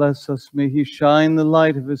us and bless us. May he shine the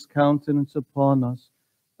light of his countenance upon us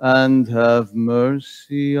and have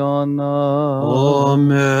mercy on us.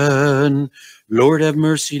 Amen. Lord have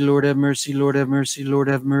mercy, Lord have mercy, Lord have mercy, Lord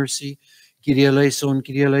have mercy. Kyrie eleison,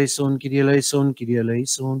 Kyrie eleison, Kyrie eleison, Kyrie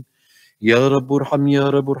eleison. Ya Rab urham, Ya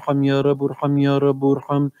Rab urham, Ya Rab urham, Ya Rab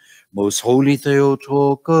urham. Most holy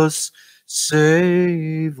Theotokos,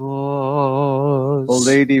 save us. O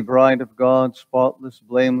Lady, Bride of God, spotless,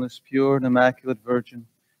 blameless, pure, and immaculate Virgin,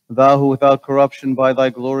 thou who without corruption by thy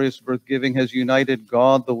glorious birth-giving has united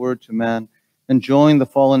God the Word to man, and joined the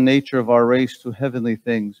fallen nature of our race to heavenly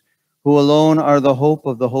things, who alone are the hope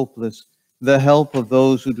of the hopeless, the help of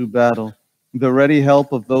those who do battle, the ready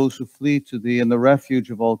help of those who flee to thee, and the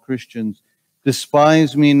refuge of all Christians.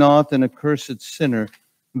 Despise me not, an accursed sinner,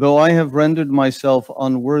 though I have rendered myself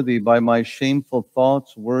unworthy by my shameful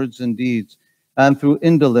thoughts, words, and deeds, and through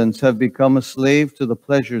indolence have become a slave to the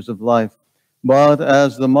pleasures of life. But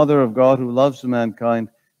as the Mother of God who loves mankind,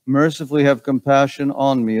 mercifully have compassion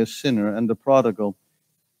on me, a sinner and a prodigal,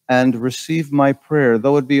 and receive my prayer,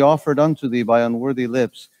 though it be offered unto thee by unworthy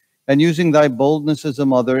lips, and using thy boldness as a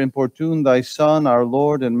mother, importune thy Son, our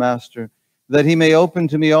Lord and Master, that he may open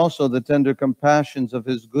to me also the tender compassions of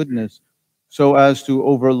his goodness, so as to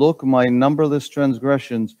overlook my numberless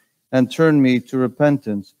transgressions, and turn me to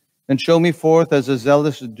repentance, and show me forth as a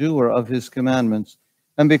zealous doer of his commandments.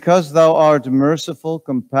 And because thou art merciful,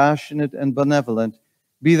 compassionate, and benevolent,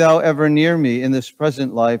 be thou ever near me in this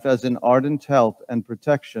present life as an ardent help and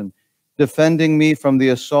protection, defending me from the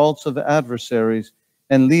assaults of adversaries,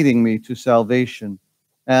 and leading me to salvation.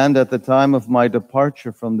 And at the time of my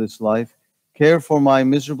departure from this life, care for my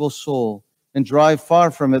miserable soul, and drive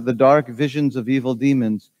far from it the dark visions of evil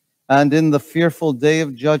demons, and in the fearful day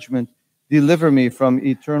of judgment, deliver me from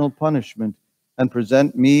eternal punishment, and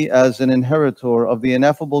present me as an inheritor of the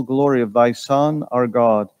ineffable glory of thy Son, our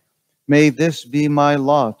God. May this be my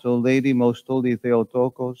lot, O Lady, most holy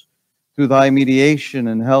Theotokos, through thy mediation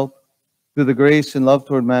and help. through the grace and love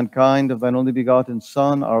toward mankind of thine only begotten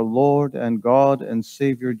Son, our Lord and God and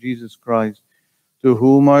Savior Jesus Christ, to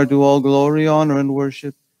whom are due all glory, honor, and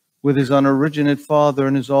worship, with his unoriginate Father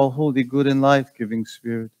and his all holy, good, and life-giving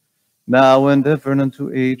Spirit, now and ever and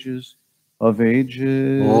unto ages of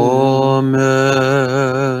ages. Amen.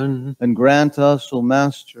 And grant us, O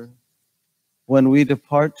Master, when we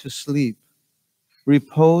depart to sleep,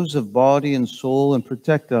 repose of body and soul, and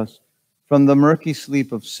protect us from the murky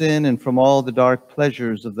sleep of sin and from all the dark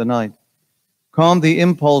pleasures of the night. Calm the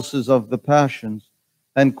impulses of the passions,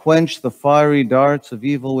 and quench the fiery darts of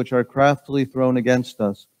evil which are craftily thrown against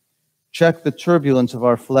us. Check the turbulence of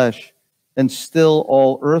our flesh, and still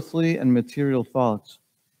all earthly and material thoughts.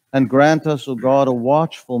 And grant us, O God, a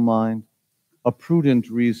watchful mind, a prudent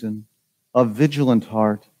reason, a vigilant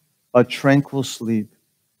heart, a tranquil sleep,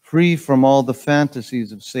 free from all the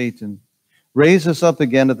fantasies of Satan. Raise us up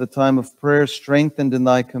again at the time of prayer, strengthened in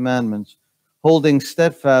thy commandments, holding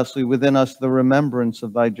steadfastly within us the remembrance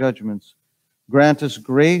of thy judgments. Grant us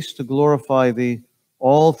grace to glorify thee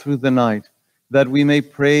all through the night, that we may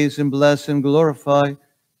praise and bless and glorify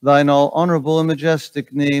thine all honorable and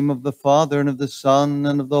majestic name, of the Father and of the Son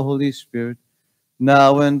and of the Holy Spirit,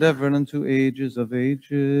 now and ever and unto ages of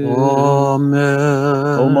ages.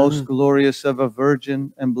 Amen. O most glorious ever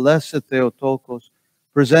Virgin and blessed Theotokos,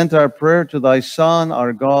 present our prayer to thy Son,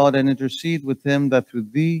 our God, and intercede with him that through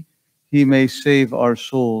thee he may save our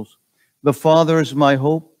souls. The Father is my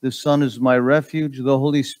hope, the Son is my refuge, the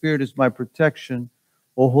Holy Spirit is my protection.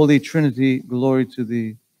 O Holy Trinity, glory to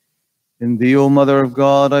thee. In thee, O Mother of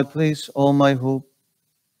God, I place all my hope.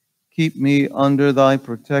 Keep me under thy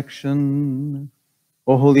protection.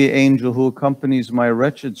 O holy angel who accompanies my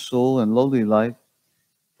wretched soul and lowly life,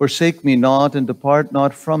 forsake me not and depart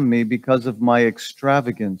not from me because of my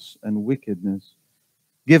extravagance and wickedness.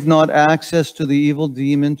 Give not access to the evil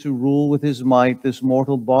demon to rule with his might this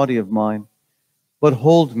mortal body of mine, but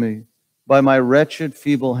hold me by my wretched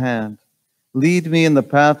feeble hand. Lead me in the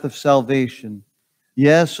path of salvation.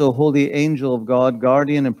 Yes, O holy angel of God,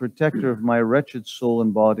 guardian and protector of my wretched soul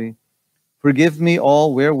and body, forgive me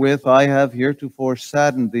all wherewith I have heretofore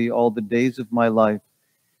saddened thee all the days of my life.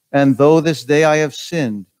 And though this day I have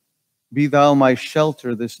sinned, be thou my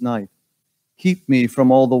shelter this night. Keep me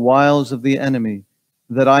from all the wiles of the enemy,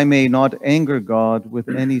 that I may not anger God with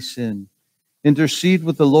any sin. Intercede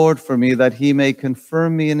with the Lord for me, that he may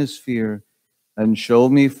confirm me in his fear, and show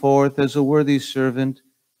me forth as a worthy servant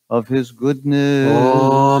of his goodness.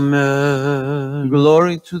 Amen.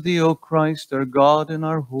 Glory to thee, O Christ, our God and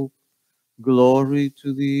our hope. Glory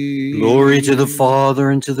to thee. Glory to the Father,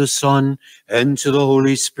 and to the Son, and to the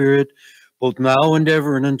Holy Spirit, both now and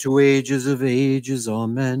ever, and unto ages of ages.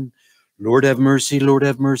 Amen. Lord have mercy, Lord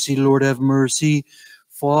have mercy, Lord have mercy.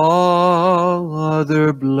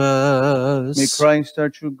 Father, bless. May Christ, our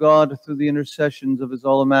true God, through the intercessions of his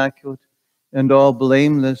all immaculate and all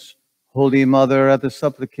blameless Holy Mother, at the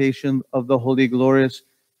supplication of the holy, glorious,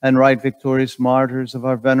 and right victorious martyrs of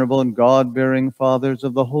our venerable and God-bearing fathers,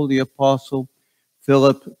 of the holy apostle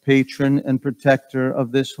Philip, patron and protector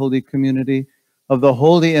of this holy community, of the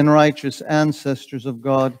holy and righteous ancestors of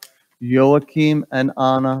God, Joachim and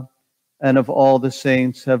Anna, and of all the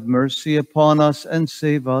saints, have mercy upon us and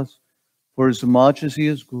save us, for as much as he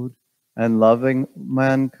is good and loving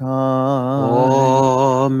mankind.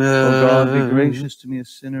 Amen. O God, be gracious to me, a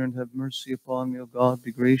sinner, and have mercy upon me. O God,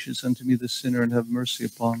 be gracious unto me, the sinner, and have mercy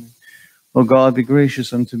upon me. O God, be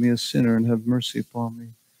gracious unto me, a sinner, and have mercy upon me.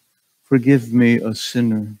 Forgive me, a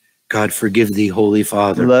sinner. God forgive thee, Holy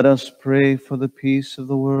Father. Let us pray for the peace of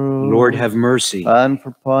the world. Lord have mercy. And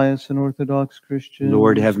for pious and Orthodox Christians.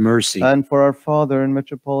 Lord have mercy. And for our Father and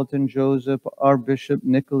Metropolitan Joseph, our Bishop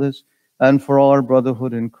Nicholas, and for all our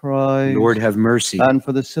brotherhood in Christ. Lord have mercy. And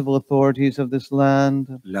for the civil authorities of this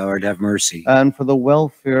land. Lord have mercy. And for the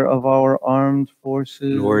welfare of our armed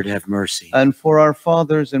forces. Lord have mercy. And for our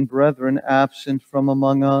fathers and brethren absent from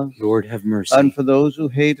among us. Lord have mercy. And for those who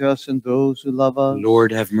hate us and those who love us.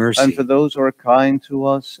 Lord have mercy. And for those who are kind to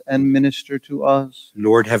us and minister to us.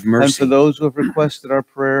 Lord have mercy. And for those who have requested our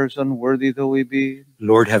prayers, unworthy though we be.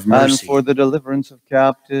 Lord have mercy. And for the deliverance of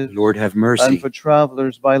captives. Lord have mercy. And for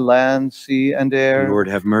travelers by land, sea, and air. Lord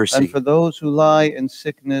have mercy. And for those who lie in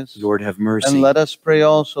sickness. Lord have mercy. And let us pray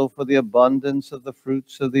also for the abundance of the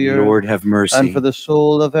fruits of the earth. Lord have mercy. And for the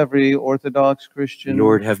soul of every Orthodox Christian.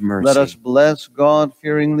 Lord have mercy. Let us bless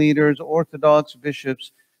God-fearing leaders, Orthodox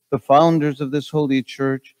bishops, the founders of this holy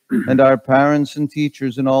church, and our parents and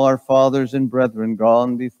teachers, and all our fathers and brethren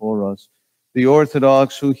gone before us, the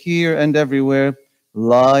Orthodox who here and everywhere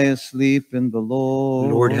lie asleep in the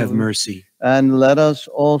Lord. Lord have mercy. And let us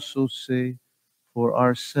also say, for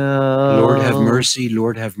ourselves. Lord, have mercy.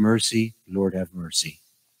 Lord, have mercy. Lord, have mercy.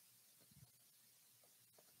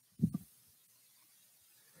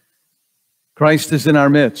 Christ is in our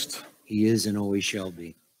midst. He is and always shall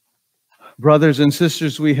be. Brothers and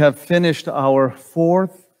sisters, we have finished our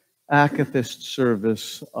fourth Akathist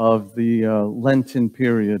service of the Lenten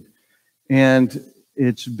period. And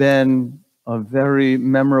it's been a very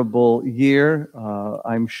memorable year,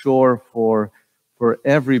 I'm sure, for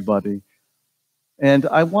everybody. And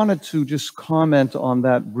I wanted to just comment on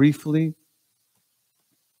that briefly.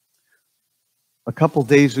 A couple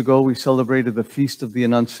days ago, we celebrated the Feast of the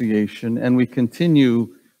Annunciation, and we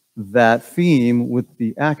continue that theme with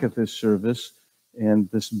the Akathist service. And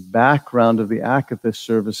this background of the Akathist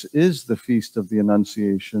service is the Feast of the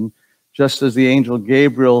Annunciation. Just as the angel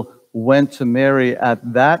Gabriel went to Mary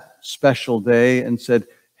at that special day and said,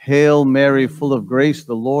 "Hail Mary, full of grace,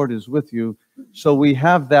 the Lord is with you." So we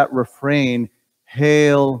have that refrain,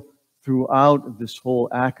 hail, throughout this whole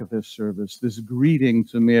Akathist service, this greeting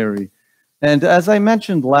to Mary. And as I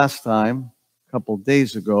mentioned last time, a couple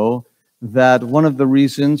days ago, that one of the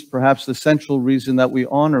reasons, perhaps the central reason that we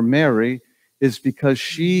honor Mary is because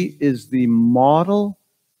she is the model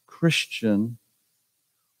Christian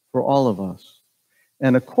for all of us.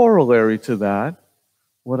 And a corollary to that,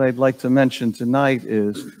 what I'd like to mention tonight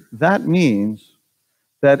is that means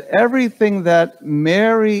that everything that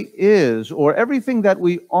Mary is, or everything that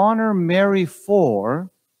we honor Mary for,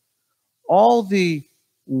 all the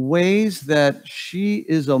ways that she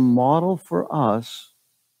is a model for us,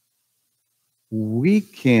 we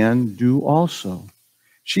can do also.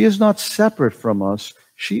 She is not separate from us.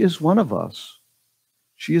 She is one of us.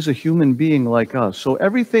 She is a human being like us. So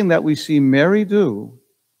everything that we see Mary do,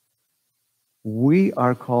 we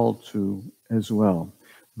are called to as well.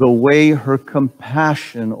 The way her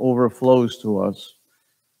compassion overflows to us,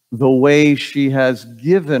 the way she has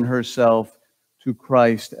given herself to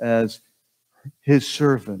Christ as his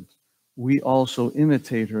servant, we also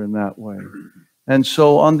imitate her in that way. And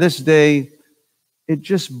so on this day, it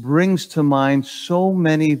just brings to mind so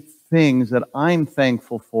many things that I'm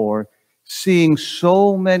thankful for, seeing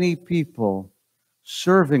so many people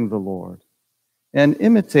serving the Lord and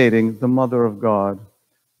imitating the Mother of God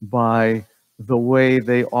by the way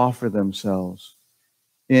they offer themselves.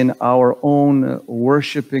 In our own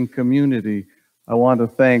worshiping community, I want to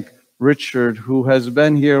thank Richard, who has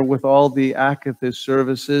been here with all the Akathist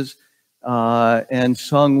services and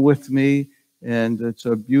sung with me. And it's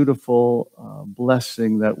a beautiful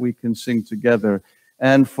blessing that we can sing together.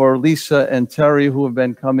 And for Lisa and Terry, who have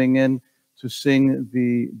been coming in to sing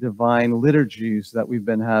the divine liturgies that we've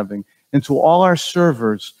been having. And to all our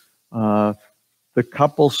servers, the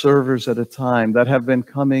couple servers at a time that have been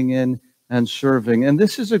coming in and serving. And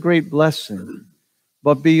this is a great blessing.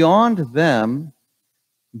 But beyond them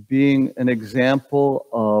being an example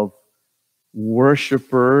of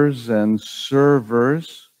worshipers and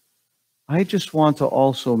servers, I just want to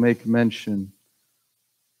also make mention,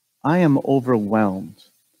 I am overwhelmed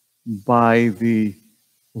by the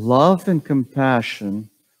love and compassion,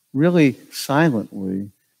 really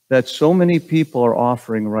silently, that so many people are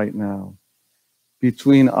offering right now.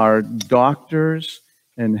 Between our doctors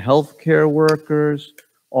and healthcare workers,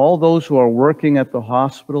 all those who are working at the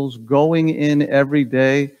hospitals, going in every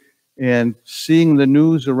day and seeing the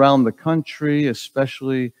news around the country,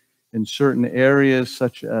 especially in certain areas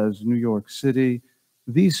such as New York City,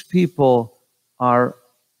 these people are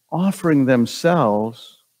offering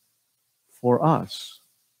themselves for us.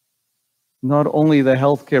 Not only the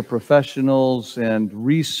healthcare professionals and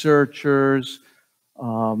researchers,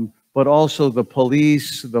 but also the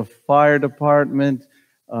police, the fire department,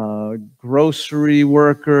 grocery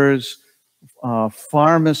workers,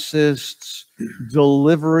 pharmacists,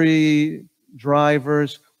 delivery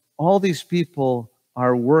drivers. All these people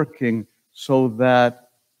are working so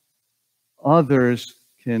that others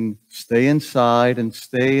can stay inside and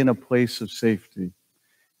stay in a place of safety.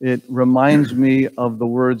 It reminds me of the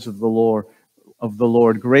words of the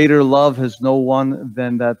Lord. Greater love has no one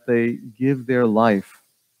than that they give their life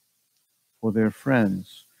for their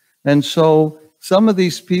friends. And so some of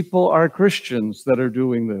these people are Christians that are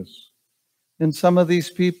doing this. And some of these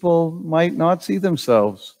people might not see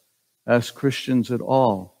themselves as Christians at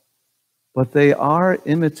all. But they are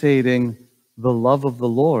imitating the love of the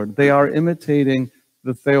Lord. They are imitating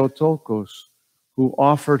the Theotokos, who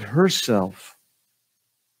offered herself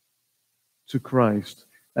to Christ.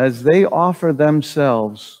 As they offer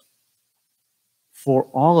themselves for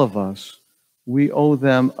all of us, we owe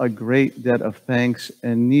them a great debt of thanks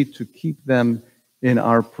and need to keep them in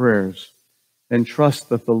our prayers and trust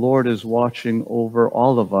that the Lord is watching over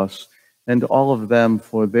all of us and all of them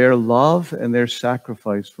for their love and their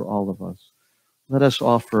sacrifice for all of us. Let us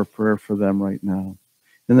offer a prayer for them right now.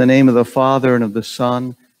 In the name of the Father, and of the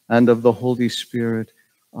Son, and of the Holy Spirit.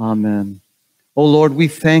 Amen. O Lord, we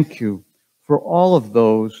thank you for all of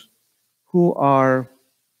those who are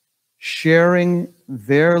sharing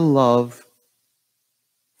their love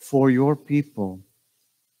for your people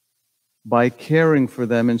by caring for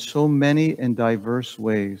them in so many and diverse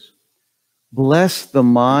ways. Bless the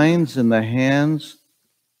minds and the hands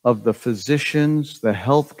of the physicians, the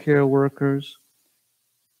healthcare workers,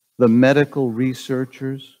 the medical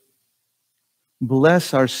researchers.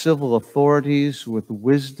 Bless our civil authorities with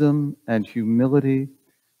wisdom and humility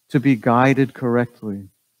to be guided correctly.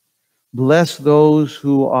 Bless those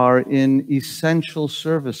who are in essential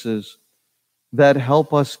services that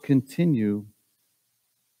help us continue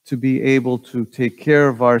to be able to take care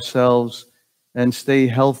of ourselves and stay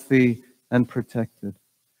healthy and protected.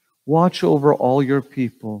 Watch over all your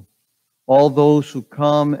people, all those who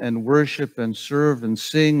come and worship and serve and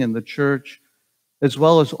sing in the church, as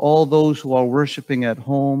well as all those who are worshiping at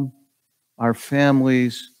home, our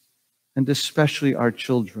families, and especially our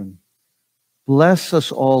children. Bless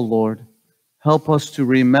us all, Lord. Help us to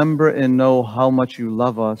remember and know how much you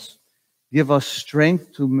love us. Give us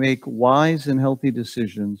strength to make wise and healthy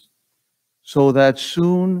decisions, so that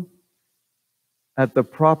soon, at the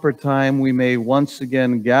proper time, we may once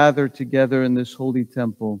again gather together in this holy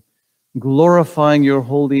temple, glorifying your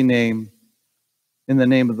holy name, in the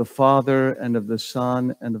name of the Father, and of the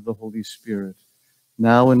Son, and of the Holy Spirit,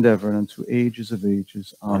 now and ever, and unto ages of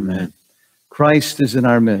ages. Amen. Amen. Christ is in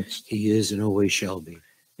our midst. He is and always shall be.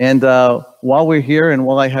 And while we're here and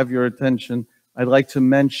while I have your attention, I'd like to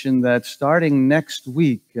mention that starting next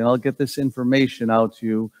week, and I'll get this information out to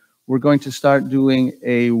you, we're going to start doing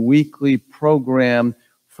a weekly program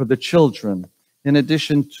for the children. In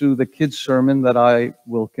addition to the kids' sermon that I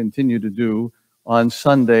will continue to do on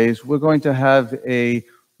Sundays, we're going to have a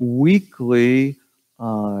weekly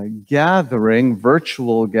gathering,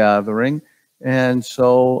 virtual gathering. And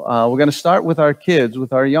so we're going to start with our kids,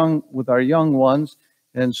 with our young ones.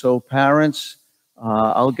 And so parents,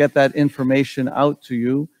 I'll get that information out to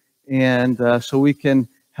you, and so we can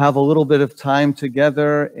have a little bit of time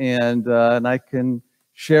together, and I can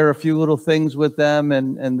share a few little things with them,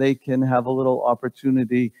 and they can have a little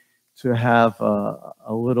opportunity to have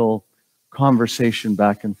a little conversation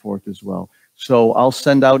back and forth as well. So I'll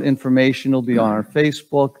send out information. It'll be on our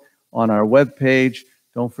Facebook, on our webpage.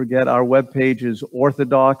 Don't forget, our webpage is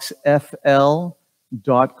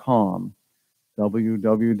orthodoxfl.com.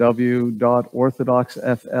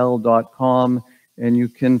 www.orthodoxfl.com, and you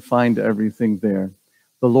can find everything there.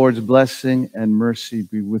 The Lord's blessing and mercy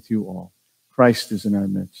be with you all. Christ is in our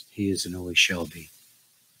midst. He is and always shall be.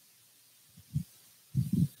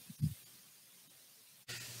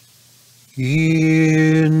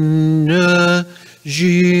 Inna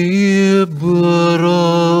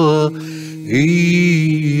jibra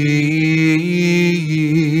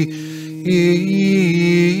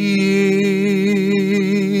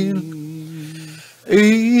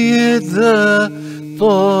إذا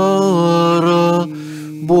طار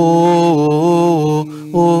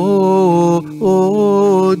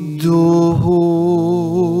بعده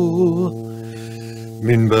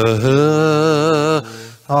من بهاء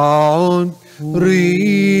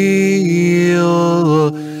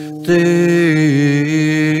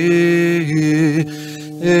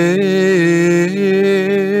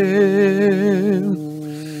عريته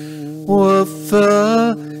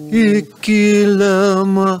وفائك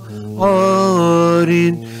لما عار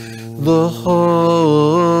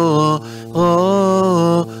ظهارة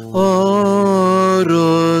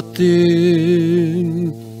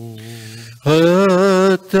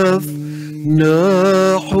هتف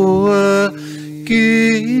نحو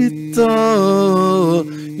كتائلا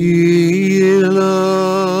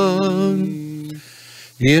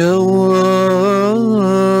يا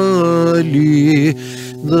والي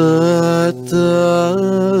ذات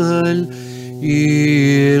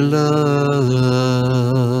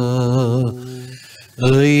الإله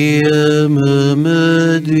أيام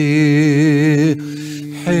مديح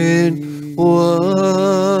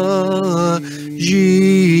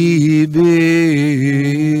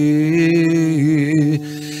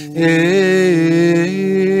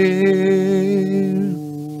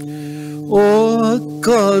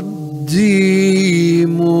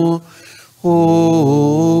وقدموا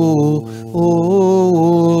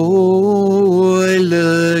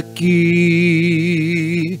لك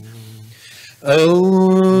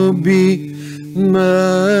أو بماتا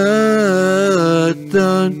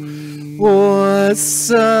والسامي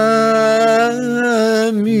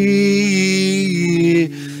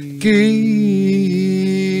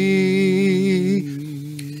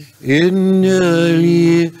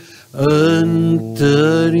لي أن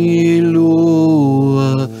تريلوا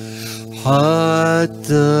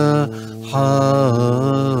حتى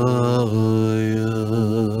حياة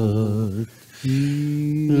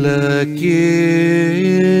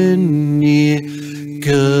لكني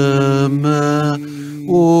كما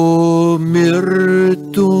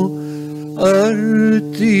أمرت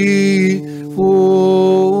أرتف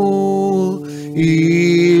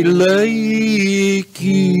إليك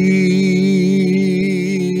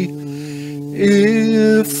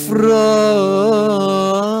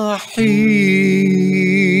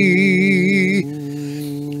افرحي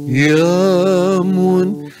يا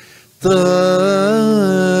ممتلئة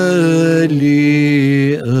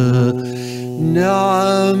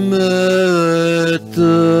نعمة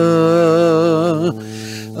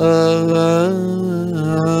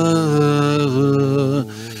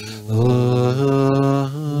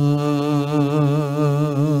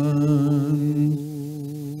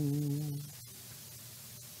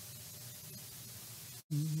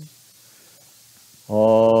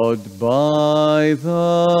Awed by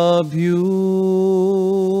the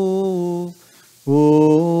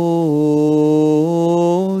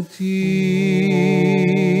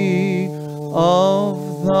beauty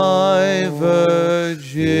of thy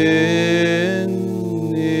virginity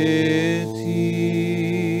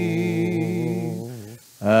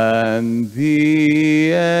and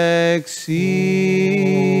the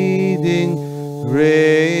exceeding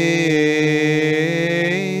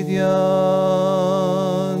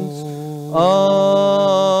radiance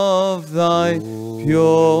of thy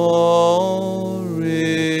purity.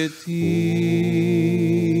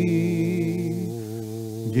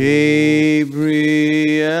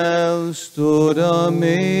 Gabriel stood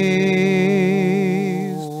amazed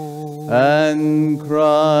and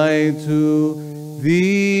cried to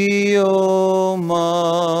thee, O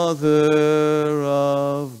Mother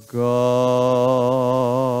of God.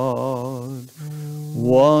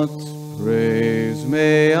 What praise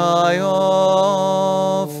may I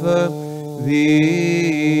offer thee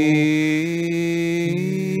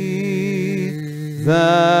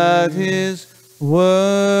that is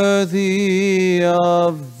worthy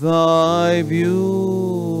of thy beauty?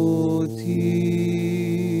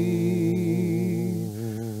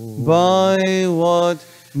 By what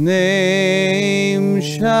name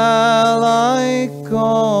shall I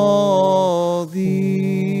call thee?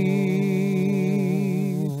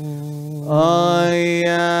 I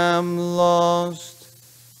am lost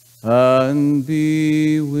and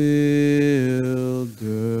bewildered,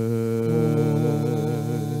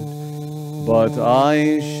 but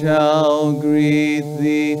I shall greet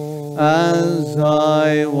thee as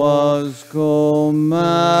I was commanded.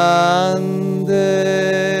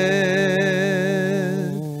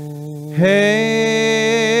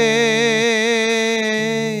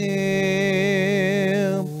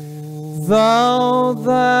 Hail, thou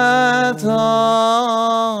that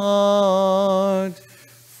art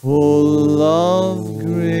full of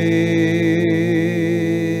grace.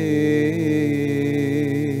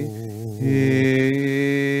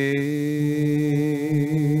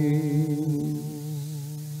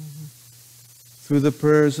 Through the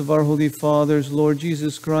prayers of our holy fathers, Lord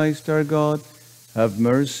Jesus Christ, our God, have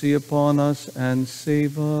mercy upon us and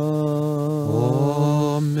save us.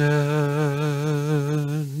 Amen.